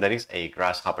something that is a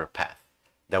grasshopper path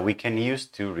that we can use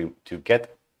to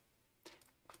get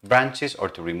branches or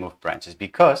to remove branches,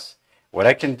 because what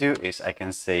I can do is I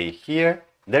can say here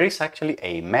there is actually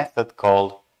a method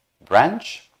called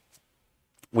branch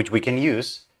which we can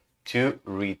use to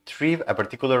retrieve a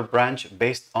particular branch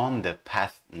based on the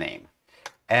path name,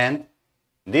 and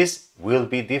this will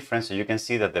be different. So you can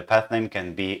see that the path name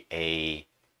can be a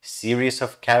series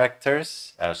of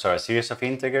characters, so a series of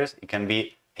integers. It can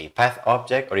be a path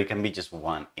object or it can be just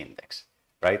one index,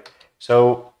 right?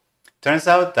 So turns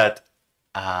out that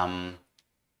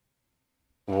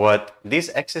what this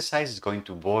exercise is going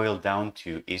to boil down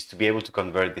to is to be able to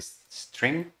convert this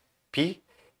string P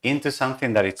into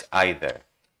something that it's either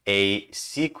a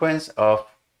sequence of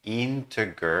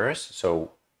integers,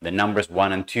 so the numbers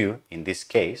 1 and 2 in this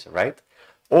case, right?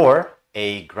 Or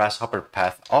a grasshopper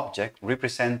path object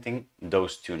representing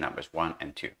those two numbers, 1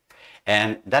 and 2.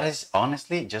 And that is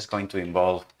honestly just going to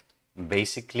involve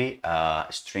basically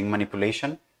string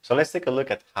manipulation. So let's take a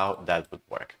look at how that would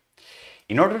work.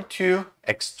 In order to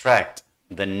extract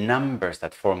the numbers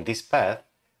that form this path,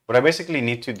 what I basically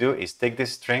need to do is take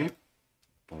this string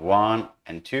 1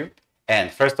 and 2, and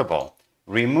first of all,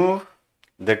 remove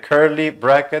the curly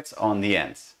brackets on the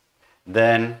ends.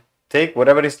 Then take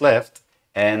whatever is left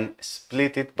and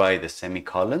split it by the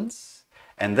semicolons.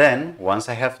 And then once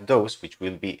I have those, which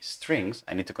will be strings,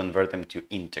 I need to convert them to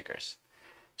integers.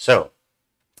 So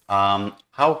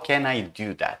how can I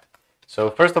do that? So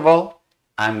first of all,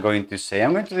 I'm going to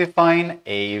define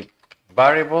a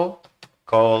variable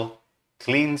called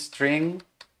clean string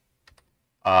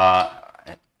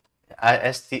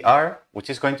str, which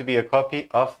is going to be a copy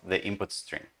of the input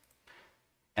string.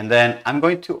 And then I'm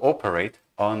going to operate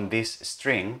on this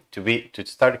string to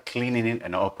start cleaning it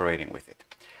and operating with it.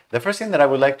 The first thing that I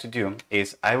would like to do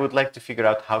is I would like to figure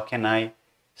out how can I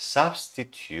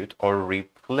substitute or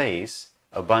replace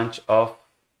a bunch of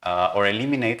or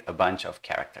eliminate a bunch of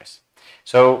characters.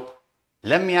 So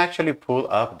let me actually pull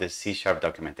up the C#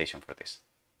 documentation for this.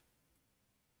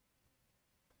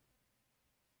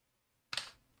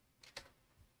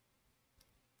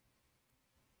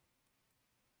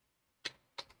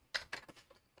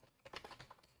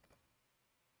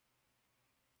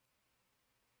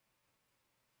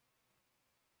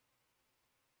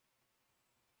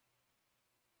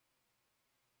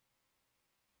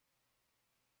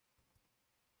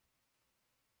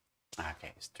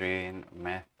 Okay, string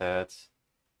methods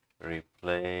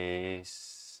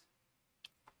replace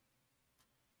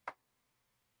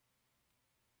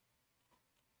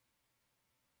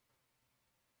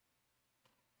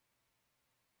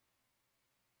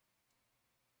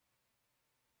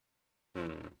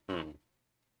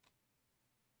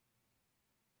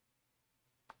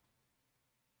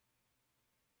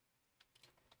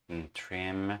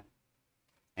trim.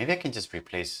 Maybe I can just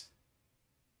replace.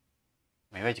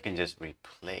 maybe you can just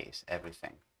replace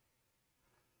everything.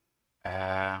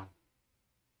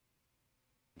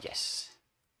 Yes.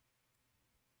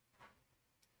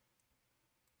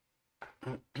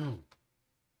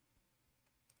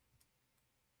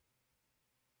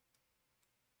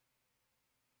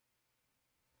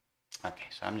 Okay,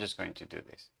 so I'm just going to do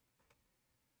this.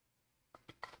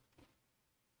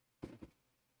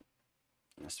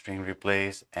 String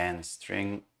replace and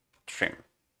string trim.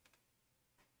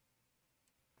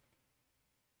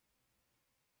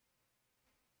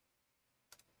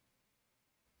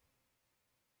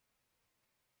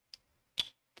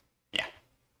 Yeah.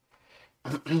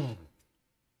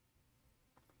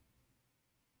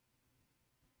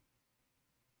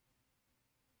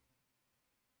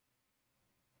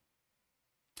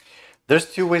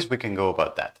 There's two ways we can go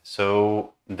about that.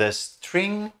 So the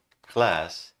string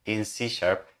class in C#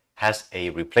 has a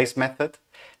replace method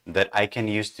that I can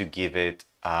use to give it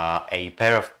a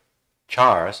pair of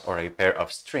chars or a pair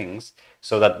of strings,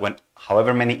 so that when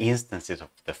however many instances of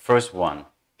the first one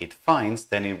it finds,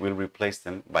 then it will replace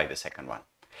them by the second one.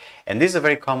 And this is a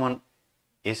very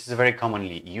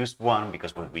commonly used one,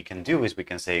 because what we can do is we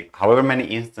can say however many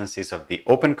instances of the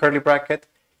open curly bracket,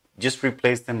 just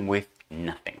replace them with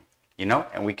nothing, you know,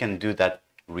 and we can do that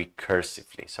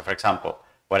recursively. So for example,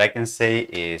 what I can say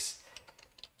is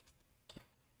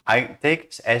I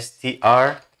take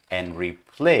str and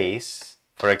replace,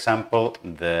 for example,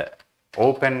 the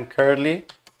open curly,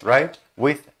 right,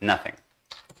 with nothing.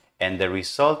 And the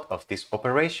result of this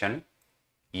operation,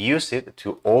 use it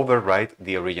to overwrite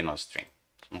the original string.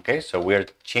 Okay, so we're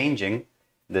changing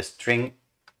the string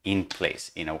in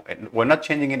place. You know, we're not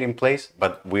changing it in place,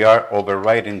 but we are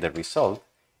overwriting the result,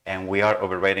 and we are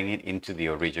overwriting it into the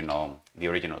original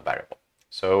variable.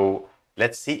 So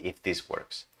let's see if this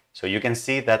works. So you can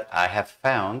see that I have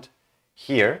found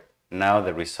here, now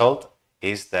the result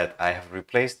is that I have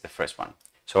replaced the first one.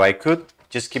 So I could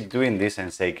just keep doing this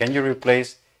and say, can you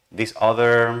replace this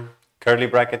other curly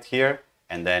bracket here?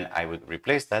 And then I would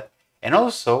replace that. And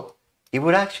also, it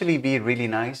would actually be really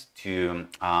nice to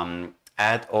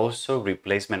add also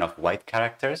replacement of white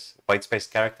space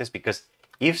characters, because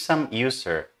if some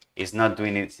user is not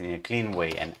doing it in a clean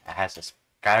way and has a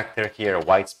character here, a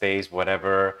white space,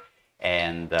 whatever,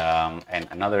 and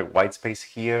another white space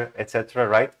here, etc.,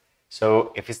 right?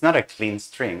 So if it's not a clean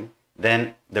string,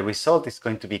 then the result is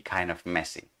going to be kind of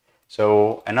messy.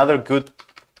 So another good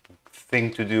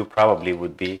thing to do probably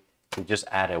would be to just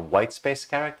add a white space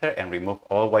character and remove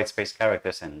all white space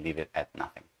characters and leave it at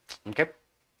nothing. Okay?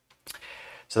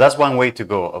 So that's one way to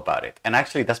go about it. And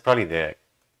actually, that's probably the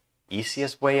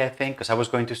easiest way, I think, because I was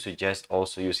going to suggest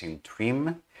also using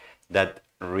trim, that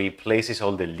replaces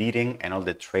all the leading and all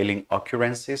the trailing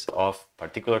occurrences of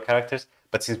particular characters.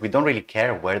 But since we don't really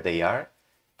care where they are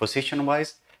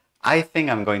position-wise, I think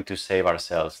I'm going to save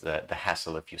ourselves the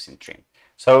hassle of using trim.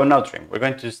 So no trim, we're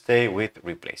going to stay with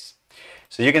replace.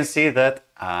 So you can see that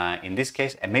in this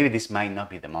case, and maybe this might not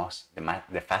be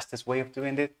the fastest way of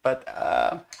doing it, but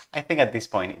I think at this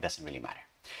point it doesn't really matter.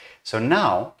 So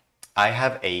now I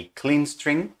have a clean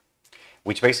string,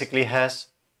 which basically has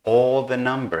all the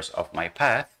numbers of my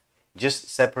path just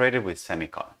separated with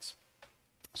semicolons.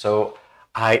 So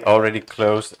I already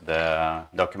closed the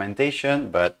documentation,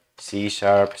 but C#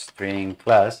 string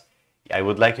class, I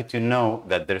would like you to know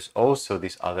that there's also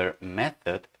this other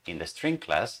method in the string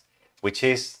class, which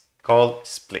is called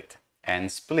split.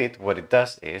 And split, what it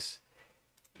does is,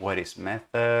 what is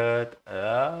method?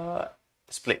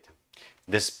 Split.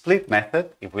 The split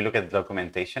method, if we look at the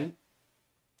documentation,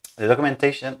 the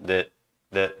documentation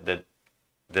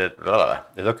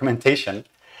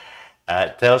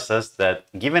tells us that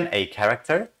given a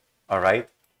character, all right,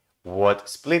 what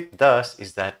split does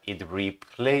is that it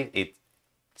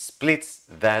splits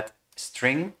that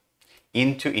string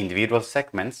into individual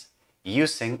segments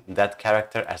using that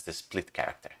character as the split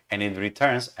character, and it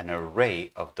returns an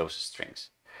array of those strings.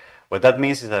 What that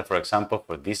means is that, for example,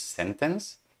 for this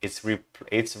sentence, it's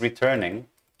returning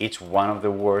each one of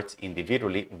the words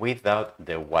individually without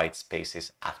the white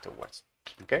spaces afterwards.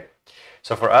 Okay,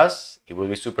 so for us it will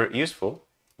be super useful,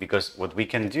 because what we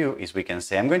can do is we can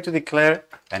say, I'm going to declare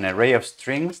an array of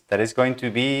strings that is going to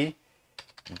be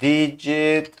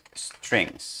digit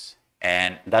strings,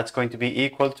 and that's going to be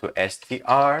equal to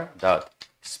str.split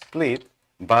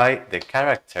by the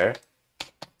character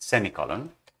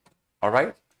semicolon. All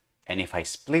right, and if I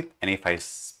split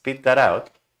that out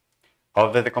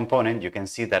of the component, you can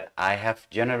see that I have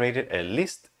generated a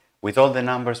list with all the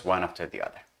numbers one after the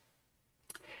other.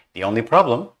 The only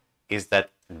problem is that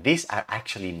these are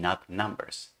actually not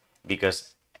numbers,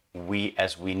 because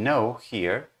as we know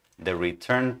here, the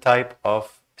return type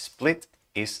of split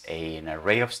is an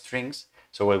array of strings.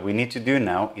 So what we need to do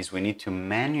now is we need to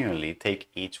manually take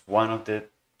each one of the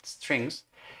strings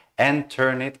and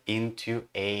turn it into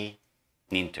an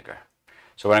integer.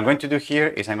 So what I'm going to do here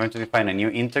is I'm going to define a new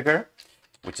integer,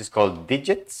 which is called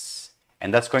digits,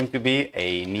 and that's going to be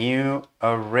a new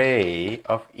array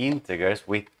of integers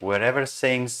with whatever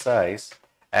same size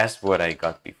as what I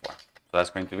got before. So that's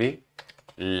going to be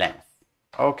length.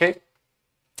 Okay.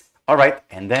 All right.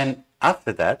 And then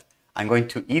after that, I'm going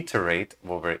to iterate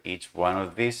over each one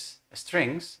of these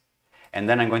strings, and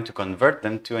then I'm going to convert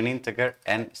them to an integer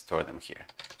and store them here.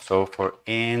 So for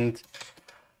int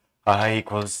I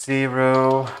equals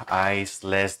 0, I is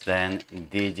less than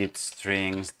digit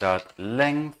strings dot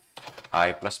length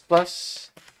I plus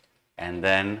plus, and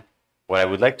then what I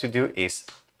would like to do is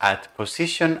at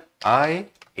position I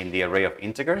in the array of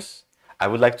integers, I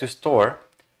would like to store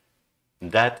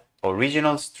that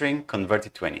original string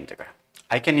converted to an integer.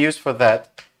 I can use for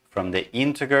that from the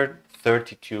integer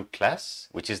 32 class,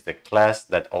 which is the class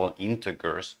that all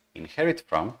integers inherit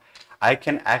from. I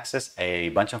can access a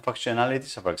bunch of functionalities.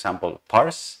 So for example,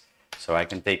 parse. So I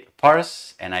can take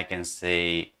parse and I can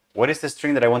say, what is the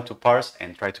string that I want to parse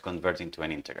and try to convert into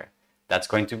an integer? That's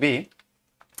going to be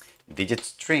digit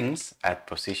strings at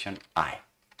position I.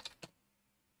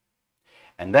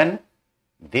 And then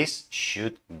this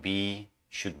should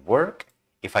work.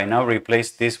 If I now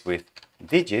replace this with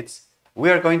digits, we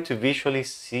are going to visually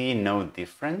see no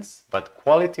difference, but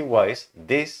quality-wise,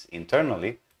 this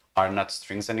internally are not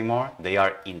strings anymore, they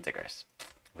are integers,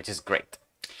 which is great.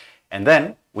 And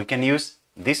then we can use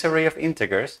this array of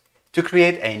integers to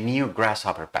create a new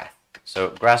Grasshopper path. So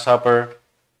Grasshopper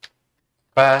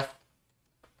path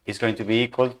is going to be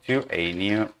equal to a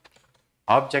new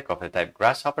object of the type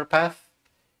Grasshopper path,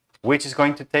 which is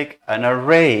going to take an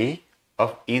array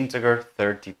of integer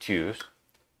 32s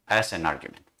as an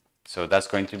argument. So that's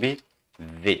going to be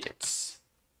digits.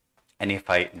 And if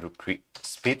I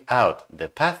spit out the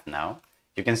path now,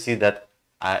 you can see that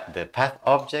the path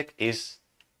object is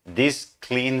this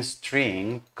clean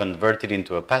string converted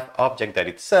into a path object that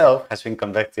itself has been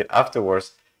converted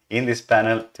afterwards in this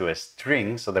panel to a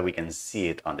string so that we can see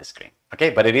it on the screen.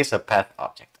 Okay, but it is a path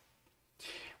object,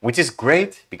 which is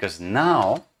great because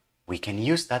now we can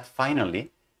use that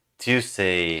finally to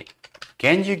say,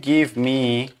 can you give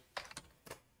me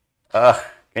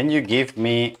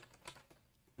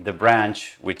the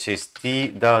branch which is t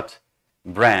dot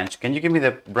branch? Can you give me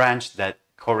the branch that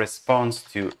corresponds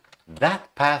to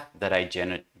that path that I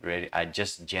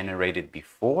just generated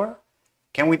before?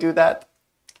 Can we do that?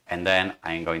 And then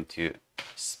I'm going to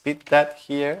spit that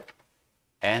here,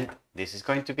 and this is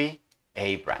going to be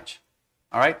a branch.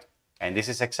 All right, and this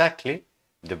is exactly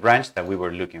the branch that we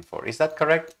were looking for. Is that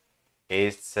correct?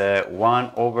 It's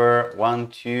 1 over 1,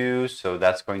 2, so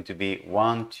that's going to be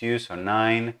 1, 2, so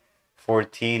 9,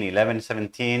 14, 11,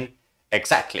 17.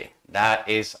 Exactly, that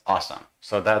is awesome.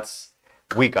 So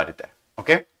we got it there,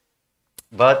 okay?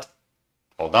 But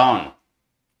hold on,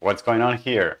 what's going on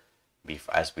here?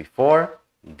 As before,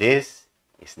 this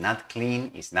is not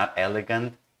clean, it's not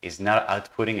elegant, it's not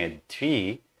outputting a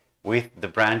tree with the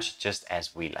branch just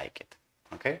as we like it,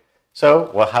 okay?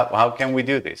 So how can we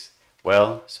do this?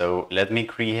 Well, so let me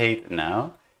create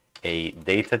now a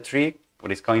data tree,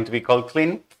 what is going to be called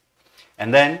clean.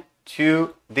 And then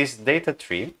to this data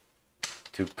tree,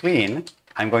 to clean,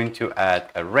 I'm going to add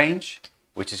a range,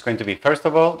 which is going to be, first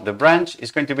of all, the branch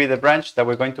is going to be the branch that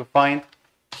we're going to find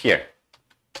here.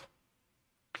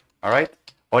 All right.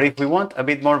 Or if we want a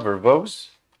bit more verbose,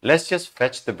 let's just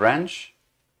fetch the branch.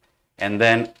 And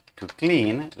then to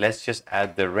clean, let's just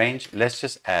add the range. Let's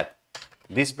just add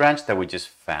this branch that we just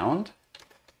found,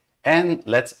 and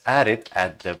let's add it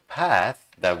at the path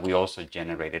that we also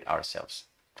generated ourselves.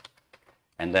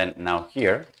 And then now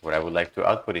here, what I would like to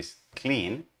output is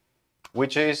clean,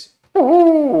 which is,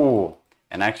 ooh,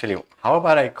 and actually, how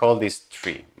about I call this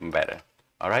tree better?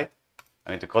 All right,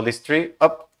 I'm going to call this tree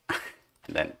up,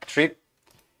 and then tree,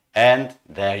 and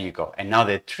there you go. And now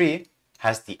the tree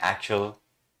has the actual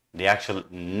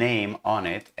name on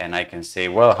it, and I can say,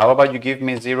 well, how about you give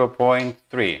me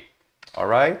 0.3? All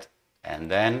right, and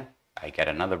then I get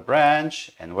another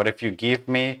branch, and what if you give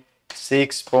me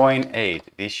 6.8?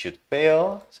 This should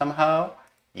fail somehow.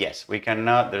 Yes, we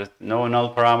cannot, there's no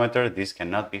null parameter, this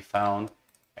cannot be found,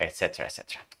 etc,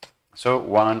 etc. So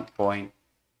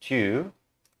 1.2,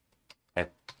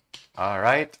 all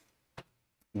right,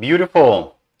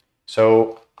 beautiful.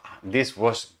 So this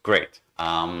was great.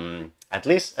 At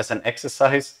least as an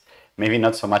exercise, maybe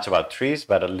not so much about trees,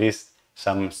 but at least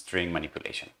some string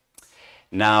manipulation.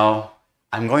 Now,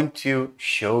 I'm going to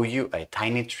show you a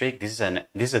tiny trick. This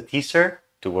is a teaser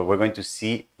to what we're going to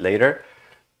see later,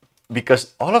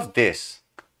 because all of this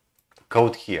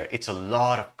code here, it's a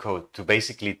lot of code to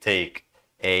basically take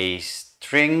a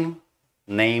string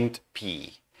named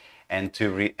p and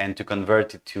to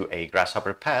convert it to a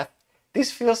Grasshopper path.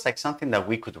 This feels like something that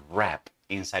we could wrap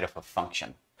inside of a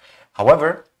function.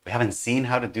 However, we haven't seen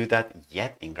how to do that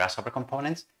yet in Grasshopper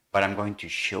components, but I'm going to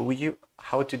show you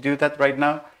how to do that right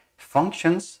now.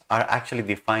 Functions are actually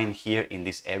defined here in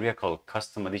this area called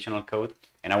custom additional code,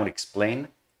 and I will explain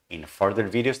in further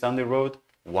videos down the road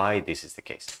why this is the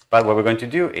case. But what we're going to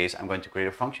do is I'm going to create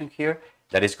a function here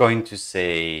that is going to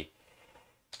say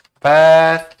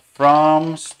path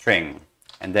from string,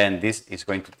 and then this is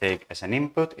going to take as an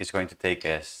input, it's going to take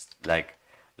as like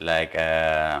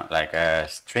a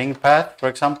string path, for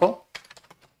example,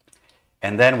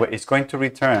 and then it's going to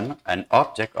return an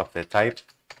object of the type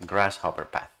Grasshopper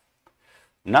path.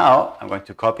 Now I'm going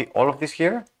to copy all of this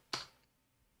here.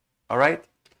 All right,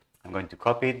 I'm going to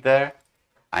copy it there.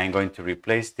 I'm going to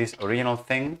replace this original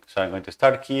thing. So I'm going to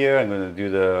start here. I'm going to do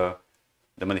the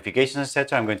modifications,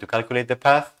 etc. I'm going to calculate the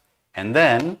path, and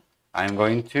then I'm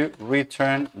going to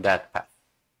return that path.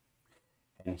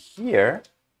 And here,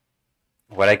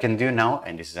 what I can do now,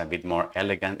 and this is a bit more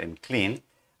elegant and clean,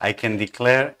 I can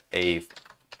declare a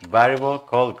variable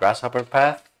called Grasshopper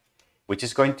path, which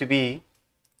is going to be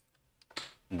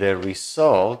the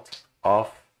result of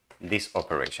this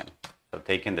operation. So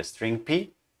taking the string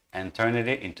p and turning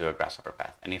it into a Grasshopper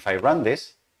path. And if I run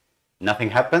this, nothing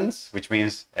happens, which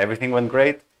means everything went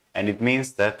great. And it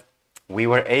means that we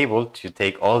were able to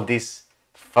take all this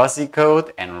fuzzy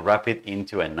code and wrap it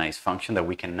into a nice function that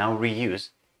we can now reuse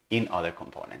in other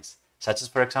components. Such as,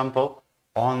 for example,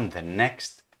 on the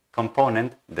next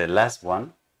component, the last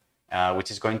one, which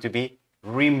is going to be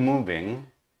removing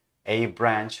a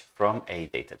branch from a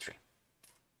data tree.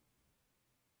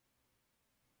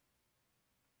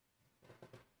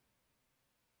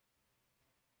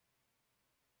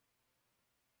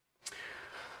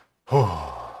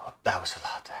 Oh, that was a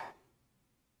lot.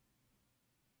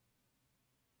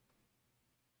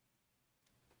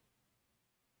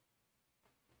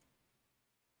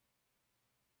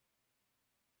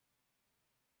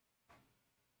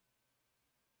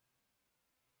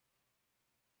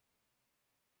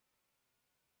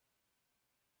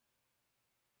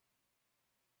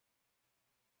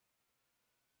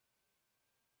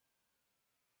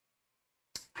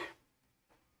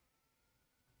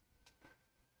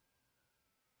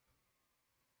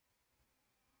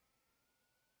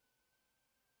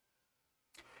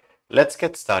 Let's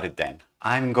get started then.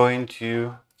 I'm going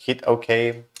to hit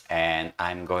OK, and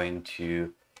I'm going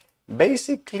to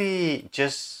basically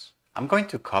I'm going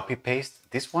to copy paste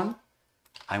this one.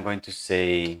 I'm going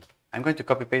to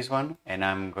copy paste one, and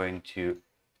I'm going to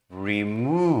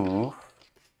remove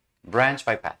branch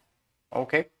by path.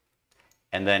 Okay.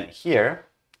 And then here,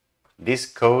 this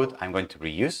code I'm going to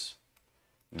reuse.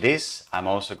 This I'm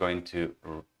also going to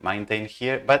maintain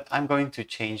here, but I'm going to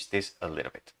change this a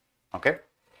little bit. Okay.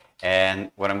 And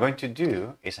what I'm going to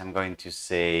do is I'm going to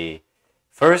say,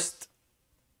 first,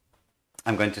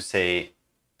 I'm going to say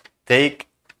take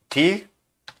t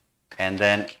and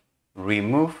then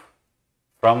remove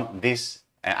from this,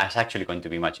 it's actually going to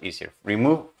be much easier.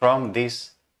 Remove from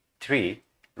this tree,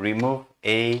 remove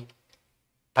a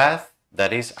path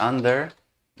that is under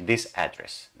this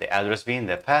address. The address being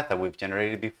the path that we've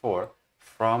generated before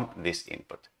from this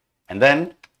input. And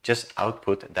then just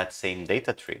output that same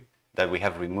data tree that we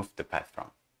have removed the path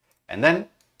from. And then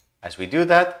as we do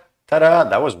that, ta-da,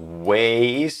 that was way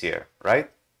easier,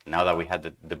 right? Now that we had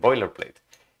the boilerplate.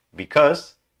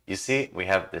 Because you see, we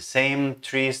have the same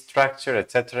tree structure,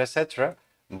 etc.,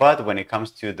 but when it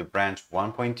comes to the branch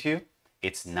 1.2,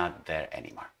 it's not there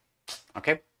anymore.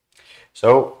 Okay?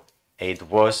 So it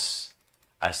was,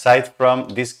 aside from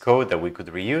this code that we could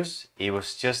reuse, it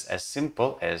was just as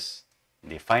simple as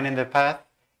defining the path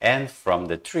and from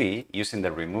the tree using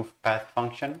the remove path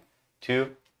function to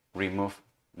remove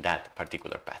that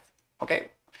particular path. Okay,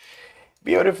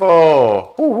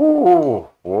 beautiful. Ooh,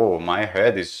 whoa, my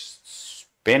head is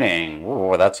spinning.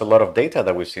 Ooh, that's a lot of data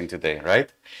that we've seen today,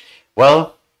 right?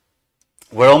 Well,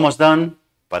 we're almost done,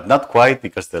 but not quite,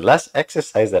 because the last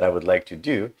exercise that I would like to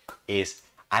do is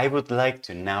I would like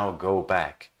to now go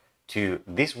back to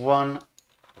this where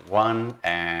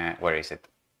is it?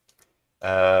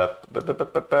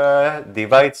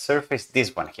 Divide surface,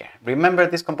 this one here. Remember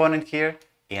this component here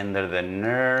under the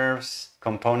nerves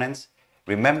components?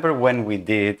 Remember when we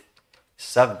did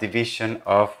subdivision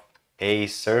of a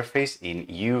surface in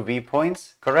UV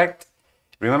points, correct?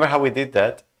 Remember how we did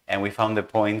that? and we found the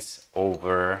points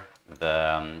over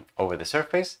the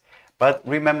surface. But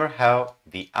remember how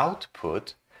the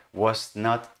output was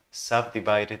not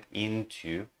subdivided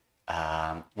into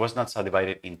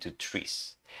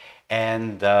trees.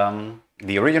 And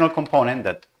the original component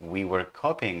that we were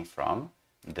copying from,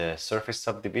 the surface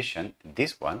subdivision,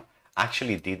 this one,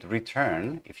 actually did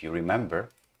return, if you remember,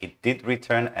 it did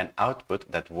return an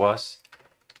output that was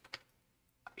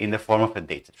in the form of a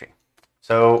data tree.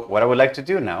 So what I would like to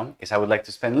do now is I would like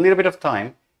to spend a little bit of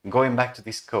time going back to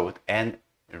this code and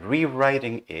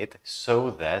rewriting it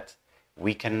so that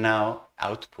we can now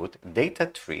output data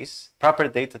trees, proper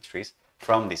data trees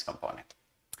from this component.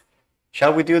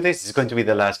 Shall we do this? This is going to be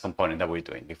the last component that we're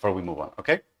doing before we move on,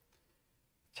 okay?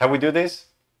 Shall we do this?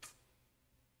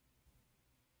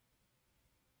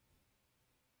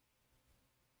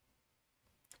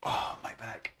 Oh, my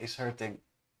back is hurting.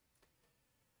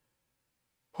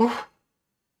 Whew.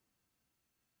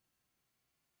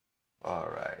 All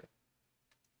right.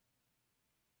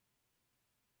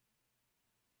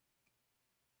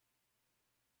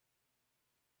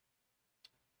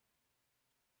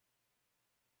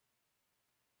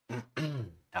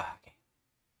 Okay.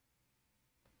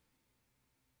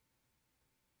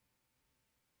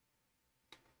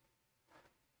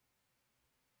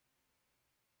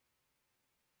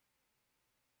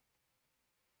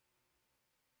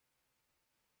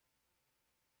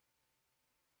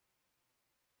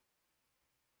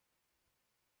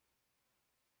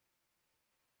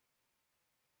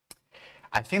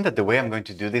 I think that the way I'm going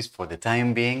to do this for the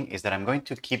time being is that I'm going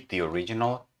to keep the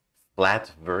original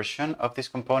flat version of this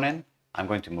component. I'm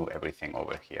going to move everything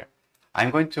over here. I'm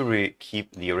going to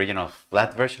keep the original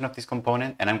flat version of this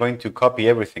component, and I'm going to copy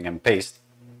everything and paste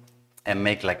and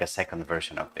make like a second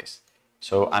version of this.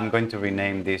 So I'm going to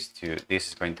rename this to, this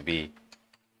is going to be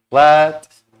flat.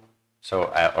 So,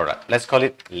 all right, let's call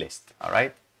it list, all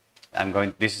right?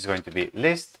 This is going to be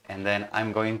list, and then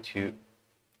I'm going to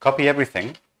copy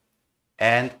everything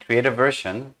and create a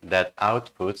version that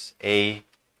outputs a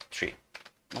tree,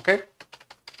 okay?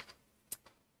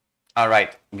 All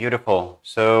right, beautiful.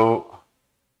 So,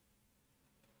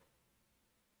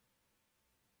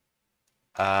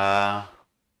 all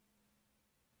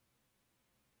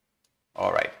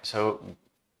right, so,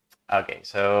 okay,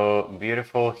 so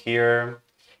beautiful here.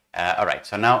 All right,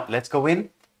 so now let's go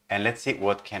in and let's see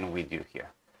what can we do here.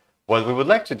 What we would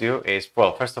like to do is,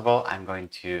 well, first of all, I'm going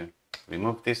to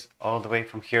remove this all the way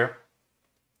from here.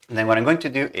 And then what I'm going to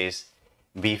do is,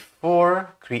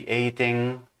 before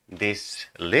creating these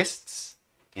lists,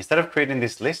 instead of creating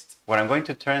this list, what I'm going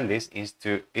to turn this is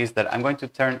that I'm going to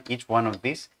turn each one of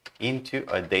these into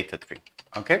a data tree.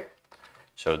 Okay?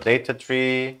 So data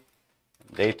tree.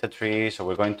 So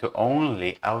we're going to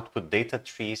only output data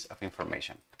trees of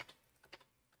information.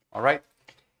 All right?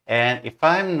 And if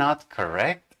I'm not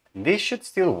correct, this should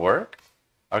still work.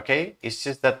 Okay, it's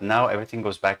just that now everything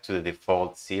goes back to the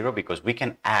default 0 because we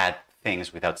can add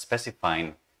things without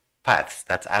specifying paths.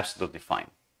 That's absolutely fine.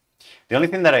 The only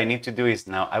thing that I need to do is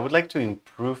now I would like to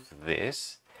improve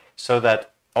this so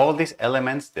that all these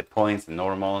elements, the points, the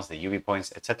normals, the UV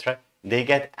points, etc., they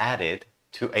get added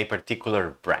to a particular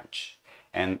branch.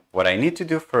 And what I need to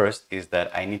do first is that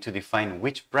I need to define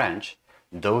which branch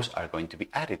those are going to be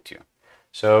added to.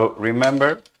 So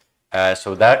remember,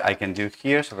 so that I can do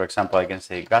here. So for example, I can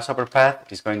say Grasshopper path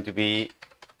is going to be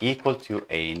equal to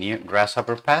a new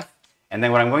Grasshopper path. And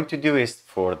then what I'm going to do is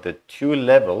for the two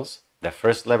levels, the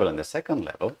first level and the second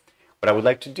level, what I would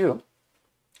like to do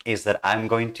is that I'm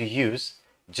going to use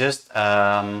just,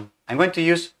 I'm going to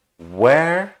use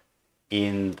where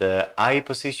in the I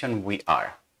position we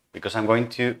are, because I'm going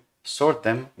to sort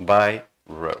them by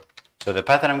row. So the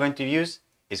path that I'm going to use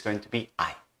is going to be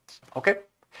I, okay?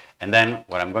 And then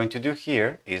what I'm going to do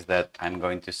here is that I'm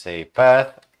going to say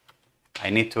path. I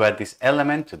need to add this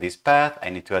element to this path. I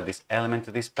need to add this element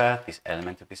to this path, this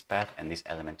element to this path, and this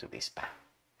element to this path.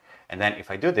 And then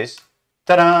if I do this,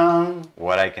 ta-da!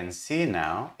 What I can see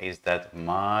now is that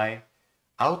my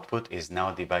output is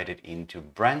now divided into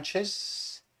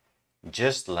branches,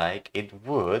 just like it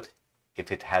would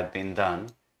if it had been done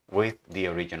with the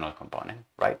original component,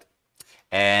 right?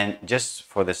 And just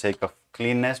for the sake of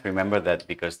cleanness, remember that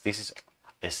because this is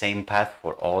the same path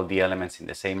for all the elements in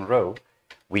the same row,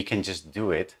 we can just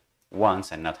do it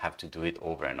once and not have to do it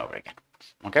over and over again.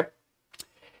 Okay?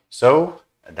 So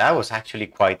that was actually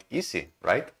quite easy,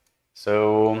 right?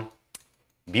 So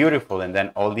beautiful. And then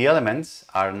all the elements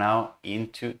are now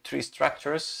into tree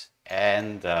structures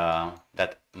and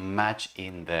that match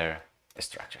in their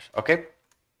structures. Okay?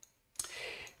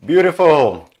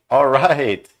 Beautiful. All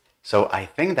right. So I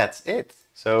think that's it.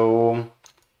 So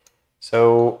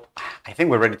So I think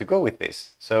we're ready to go with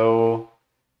this. So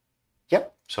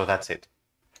yep, so that's it.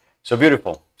 So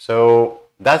beautiful. So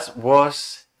that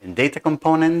was data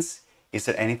components. Is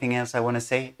there anything else I want to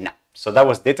say? No. So that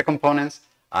was data components.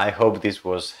 I hope this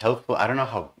was helpful. I don't know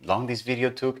how long this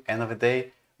video took, end of the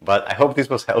day, but I hope this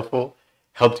was helpful,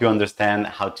 helped you understand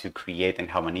how to create and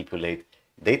how manipulate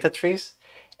data trees.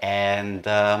 And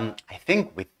I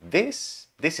think with this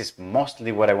is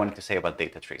mostly what I wanted to say about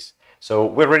data trees. So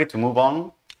we're ready to move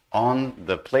on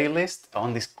the playlist,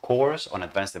 on this course on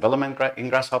advanced development in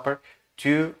Grasshopper,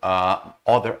 to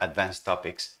other advanced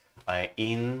topics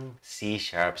in C#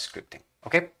 scripting.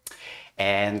 Okay,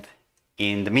 and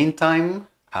in the meantime,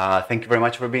 thank you very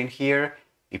much for being here.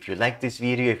 If you liked this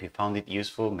video, if you found it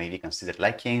useful, maybe consider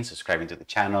liking, subscribing to the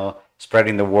channel,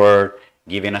 spreading the word,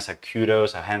 giving us a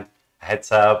kudos, a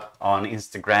heads up on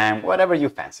Instagram, whatever you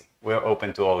fancy. We're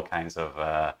open to all kinds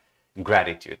of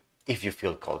gratitude if you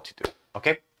feel called to do it.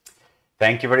 Okay,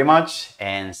 thank you very much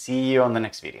and see you on the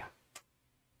next video.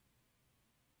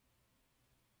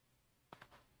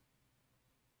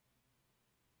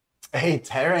 Hey,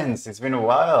 Terence, it's been a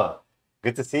while.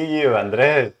 Good to see you,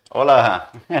 Andres. Hola.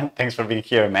 Thanks for being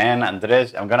here, man.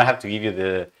 Andres, I'm gonna have to give you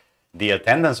the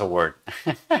attendance award.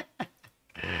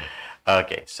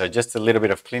 Okay, so just a little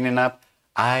bit of cleaning up.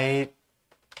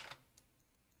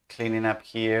 Cleaning up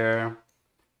here,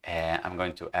 and I'm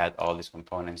going to add all these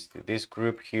components to this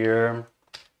group here.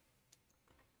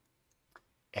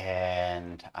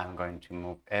 And I'm going to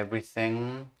move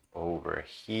everything over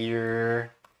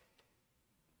here.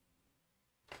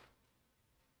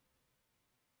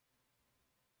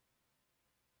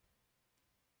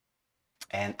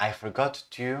 And I forgot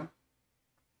to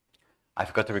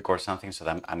record something, so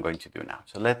that I'm going to do now.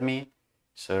 So let me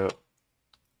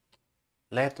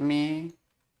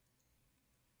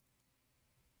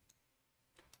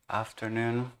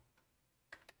afternoon.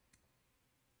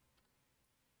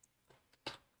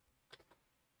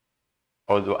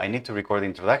 Although I need to record the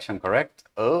introduction, correct?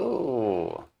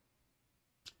 Oh,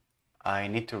 I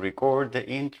need to record the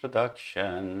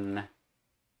introduction.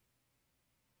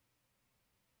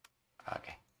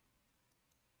 Okay.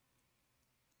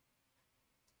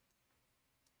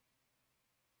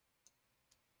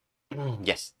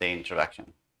 Yes, the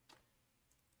introduction.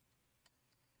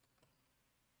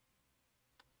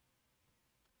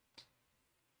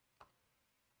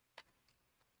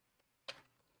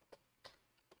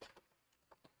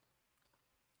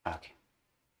 Okay.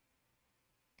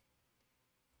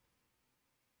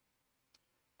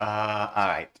 All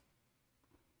right.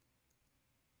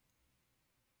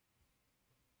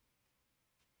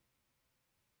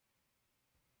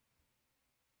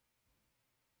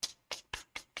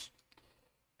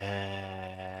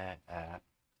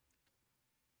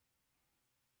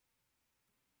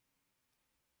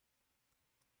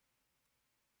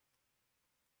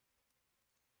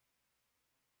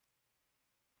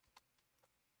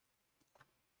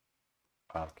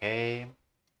 Okay.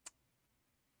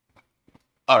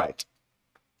 All right.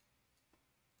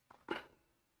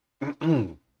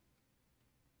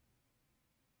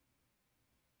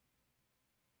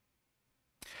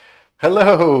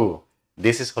 Hello,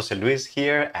 this is Jose Luis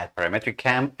here at Parametric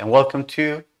Camp, and welcome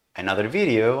to another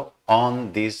video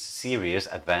on this series,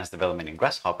 Advanced Development in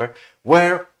Grasshopper,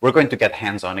 where we're going to get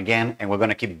hands-on again, and we're going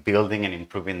to keep building and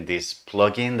improving this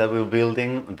plugin that we're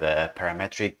building, the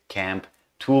Parametric Camp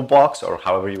Toolbox, or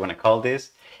however you want to call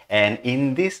this. And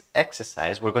in this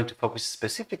exercise, we're going to focus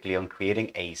specifically on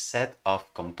creating a set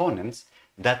of components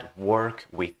that work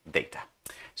with data.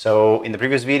 So in the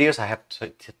previous videos, I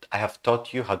have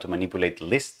taught you how to manipulate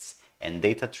lists and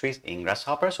data trees in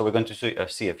Grasshopper. So we're going to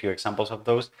see a few examples of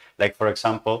those. Like, for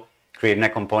example, creating a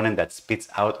component that spits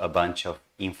out a bunch of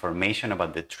information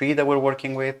about the tree that we're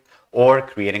working with, or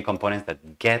creating components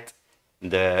that get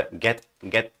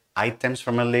items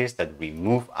from a list, that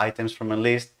remove items from a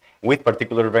list, with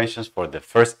particular versions for the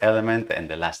first element and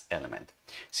the last element.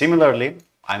 Similarly,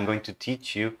 I'm going to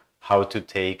teach you how to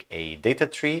take a data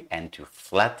tree and to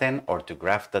flatten or to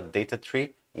graph that data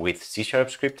tree with C#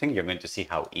 scripting. You're going to see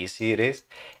how easy it is.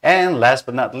 And last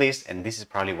but not least, and this is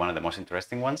probably one of the most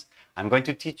interesting ones, I'm going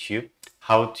to teach you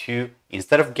how to,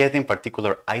 instead of getting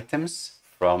particular items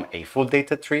from a full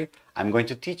data tree, I'm going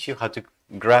to teach you how to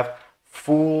grab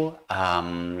full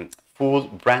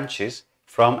branches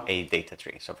from a data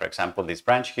tree. So for example, this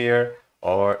branch here,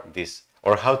 or this,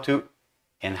 or how to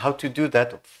do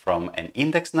that from an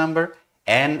index number,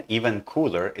 and even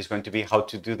cooler is going to be how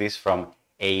to do this from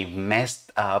a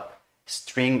messed up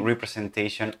string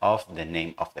representation of the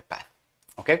name of the path.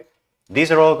 Okay, these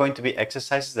are all going to be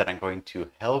exercises that are going to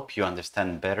help you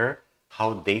understand better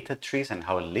how data trees and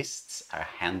how lists are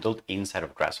handled inside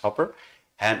of Grasshopper,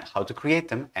 and how to create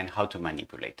them and how to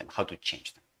manipulate them, how to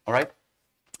change them. All right.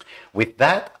 With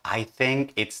that, I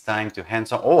think it's time to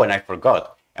hands-on. Oh, and I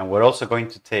forgot. And we're also going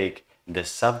to take the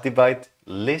subdivide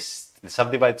list, the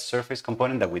subdivide surface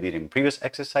component that we did in previous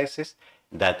exercises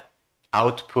that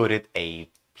outputted a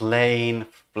plain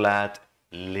flat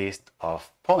list of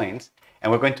points.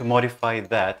 And we're going to modify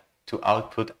that to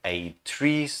output a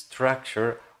tree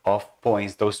structure of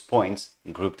points, those points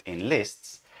grouped in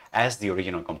lists, as the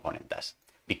original component does.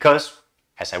 Because,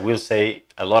 as I will say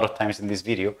a lot of times in this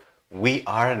video, we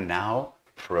are now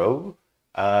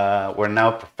we're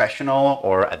now professional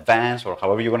or advanced or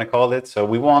however you want to call it. So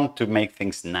we want to make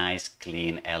things nice,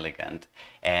 clean, elegant.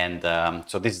 And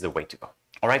so this is the way to go.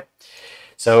 All right.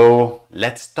 So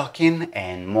let's talking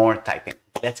and more typing.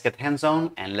 Let's get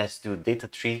hands-on and let's do data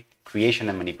tree creation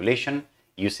and manipulation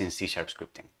using C#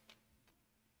 scripting.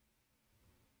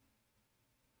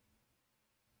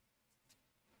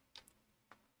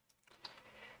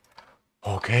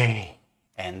 Okay.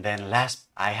 And then last,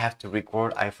 I have to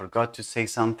record. I forgot to say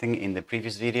something in the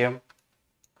previous video.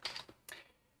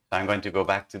 So I'm going to go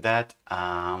back to that.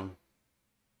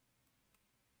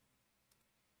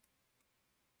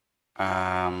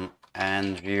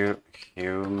 Andrew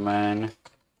Human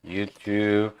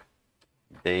YouTube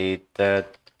data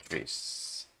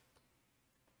trees.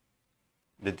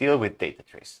 The deal with data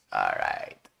trees. All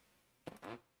right.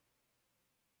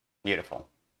 Beautiful.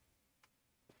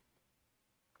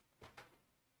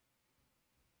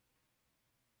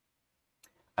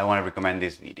 I want to recommend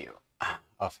this video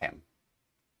of him.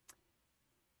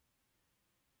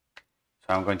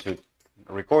 So I'm going to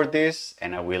record this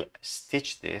and I will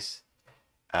stitch this.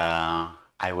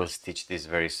 I will stitch this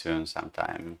very soon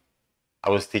sometime. I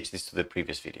will stitch this to the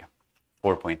previous video,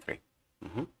 4.3.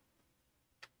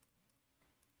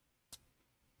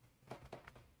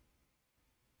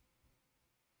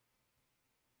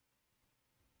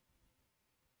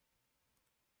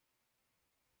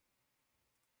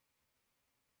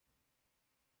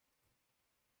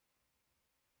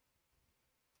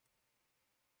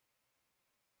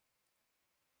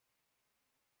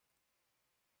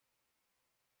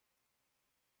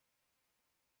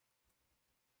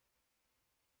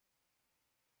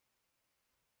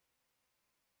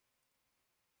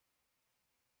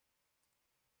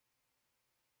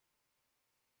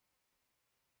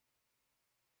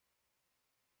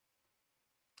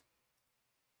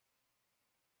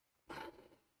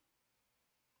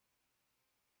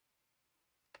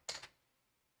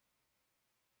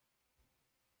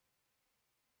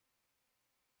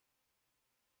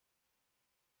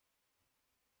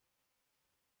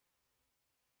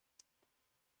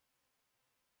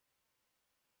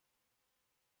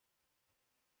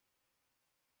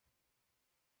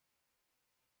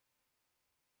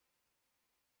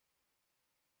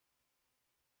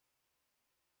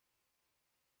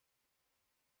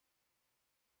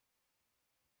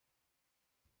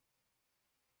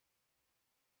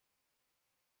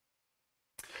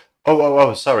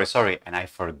 Sorry. And I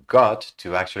forgot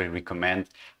to actually recommend,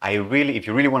 if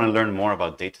you really want to learn more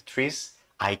about data trees,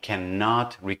 I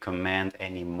cannot recommend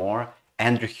anymore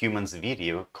Andrew Human's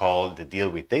video called The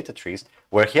Deal with Data Trees,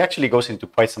 where he actually goes into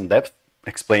quite some depth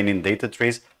explaining data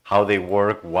trees, how they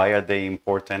work, why are they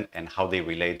important, and how they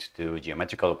relate to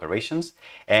geometrical operations.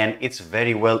 And it's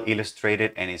very well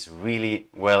illustrated and it's really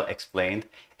well explained.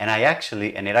 And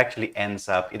it actually ends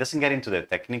up, it doesn't get into the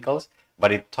technicals,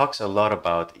 but it talks a lot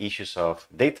about issues of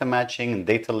data matching,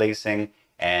 data lacing,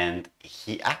 and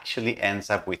he actually ends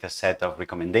up with a set of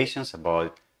recommendations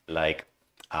about like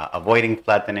avoiding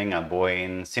flattening,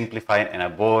 avoiding simplifying, and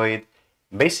avoid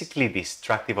basically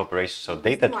destructive operations of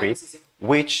data trees,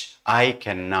 which I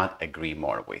cannot agree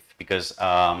more with. Because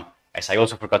as I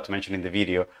also forgot to mention in the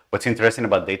video, what's interesting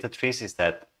about data trees is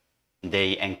that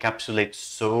they encapsulate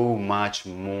so much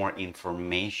more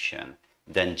information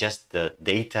than just the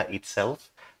data itself,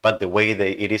 but the way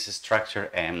it is structured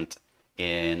and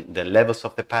in the levels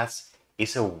of the paths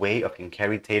is a way of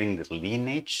inheriting the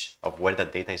lineage of where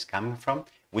that data is coming from,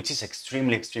 which is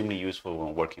extremely useful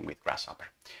when working with Grasshopper.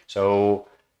 So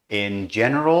in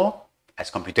general, as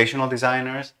computational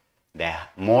designers, the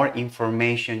more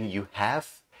information you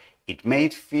have, it may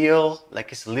feel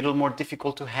like it's a little more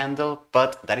difficult to handle,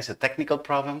 but that is a technical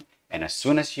problem. And as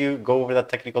soon as you go over that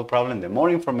technical problem, the more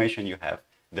information you have,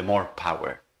 the more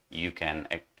power you can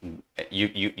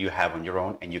you have on your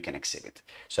own and you can exhibit.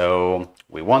 So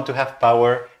we want to have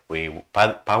power.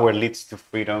 Power leads to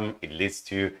freedom, it leads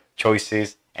to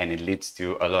choices, and it leads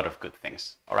to a lot of good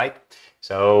things. All right.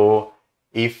 So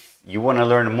if you want to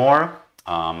learn more,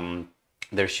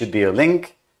 there should be a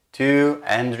link to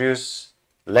Andrew's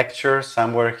lecture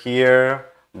somewhere here,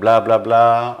 blah, blah,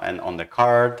 blah, and on the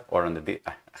card or on the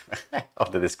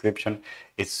of the description.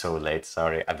 It's so late,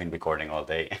 sorry, I've been recording all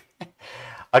day.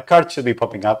 A card should be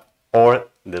popping up, or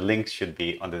the link should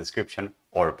be on the description,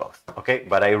 or both, okay?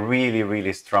 But I really,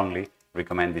 really strongly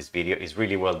recommend this video. It's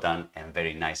really well done and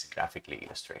very nice graphically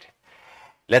illustrated.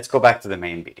 Let's go back to the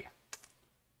main video.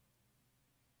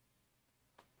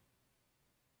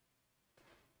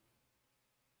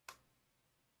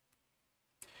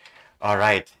 All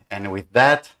right, and with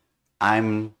that,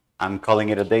 I'm calling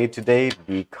it a day today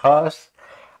because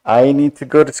I need to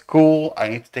go to school. I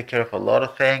need to take care of a lot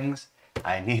of things.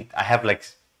 I have like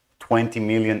 20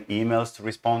 million emails to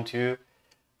respond to.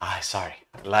 Sorry,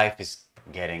 life is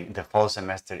getting, the fall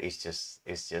semester is just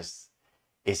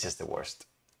the worst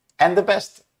and the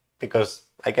best, because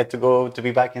I get to go to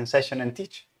be back in session and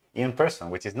teach in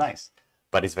person, which is nice,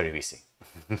 but it's very busy.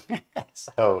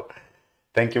 So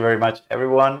thank you very much,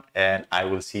 everyone, and I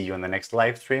will see you on the next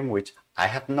live stream, which I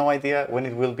have no idea when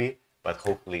it will be, but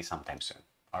hopefully sometime soon.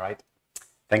 All right,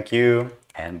 thank you,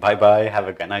 and bye bye. Have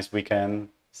a nice weekend.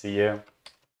 See you.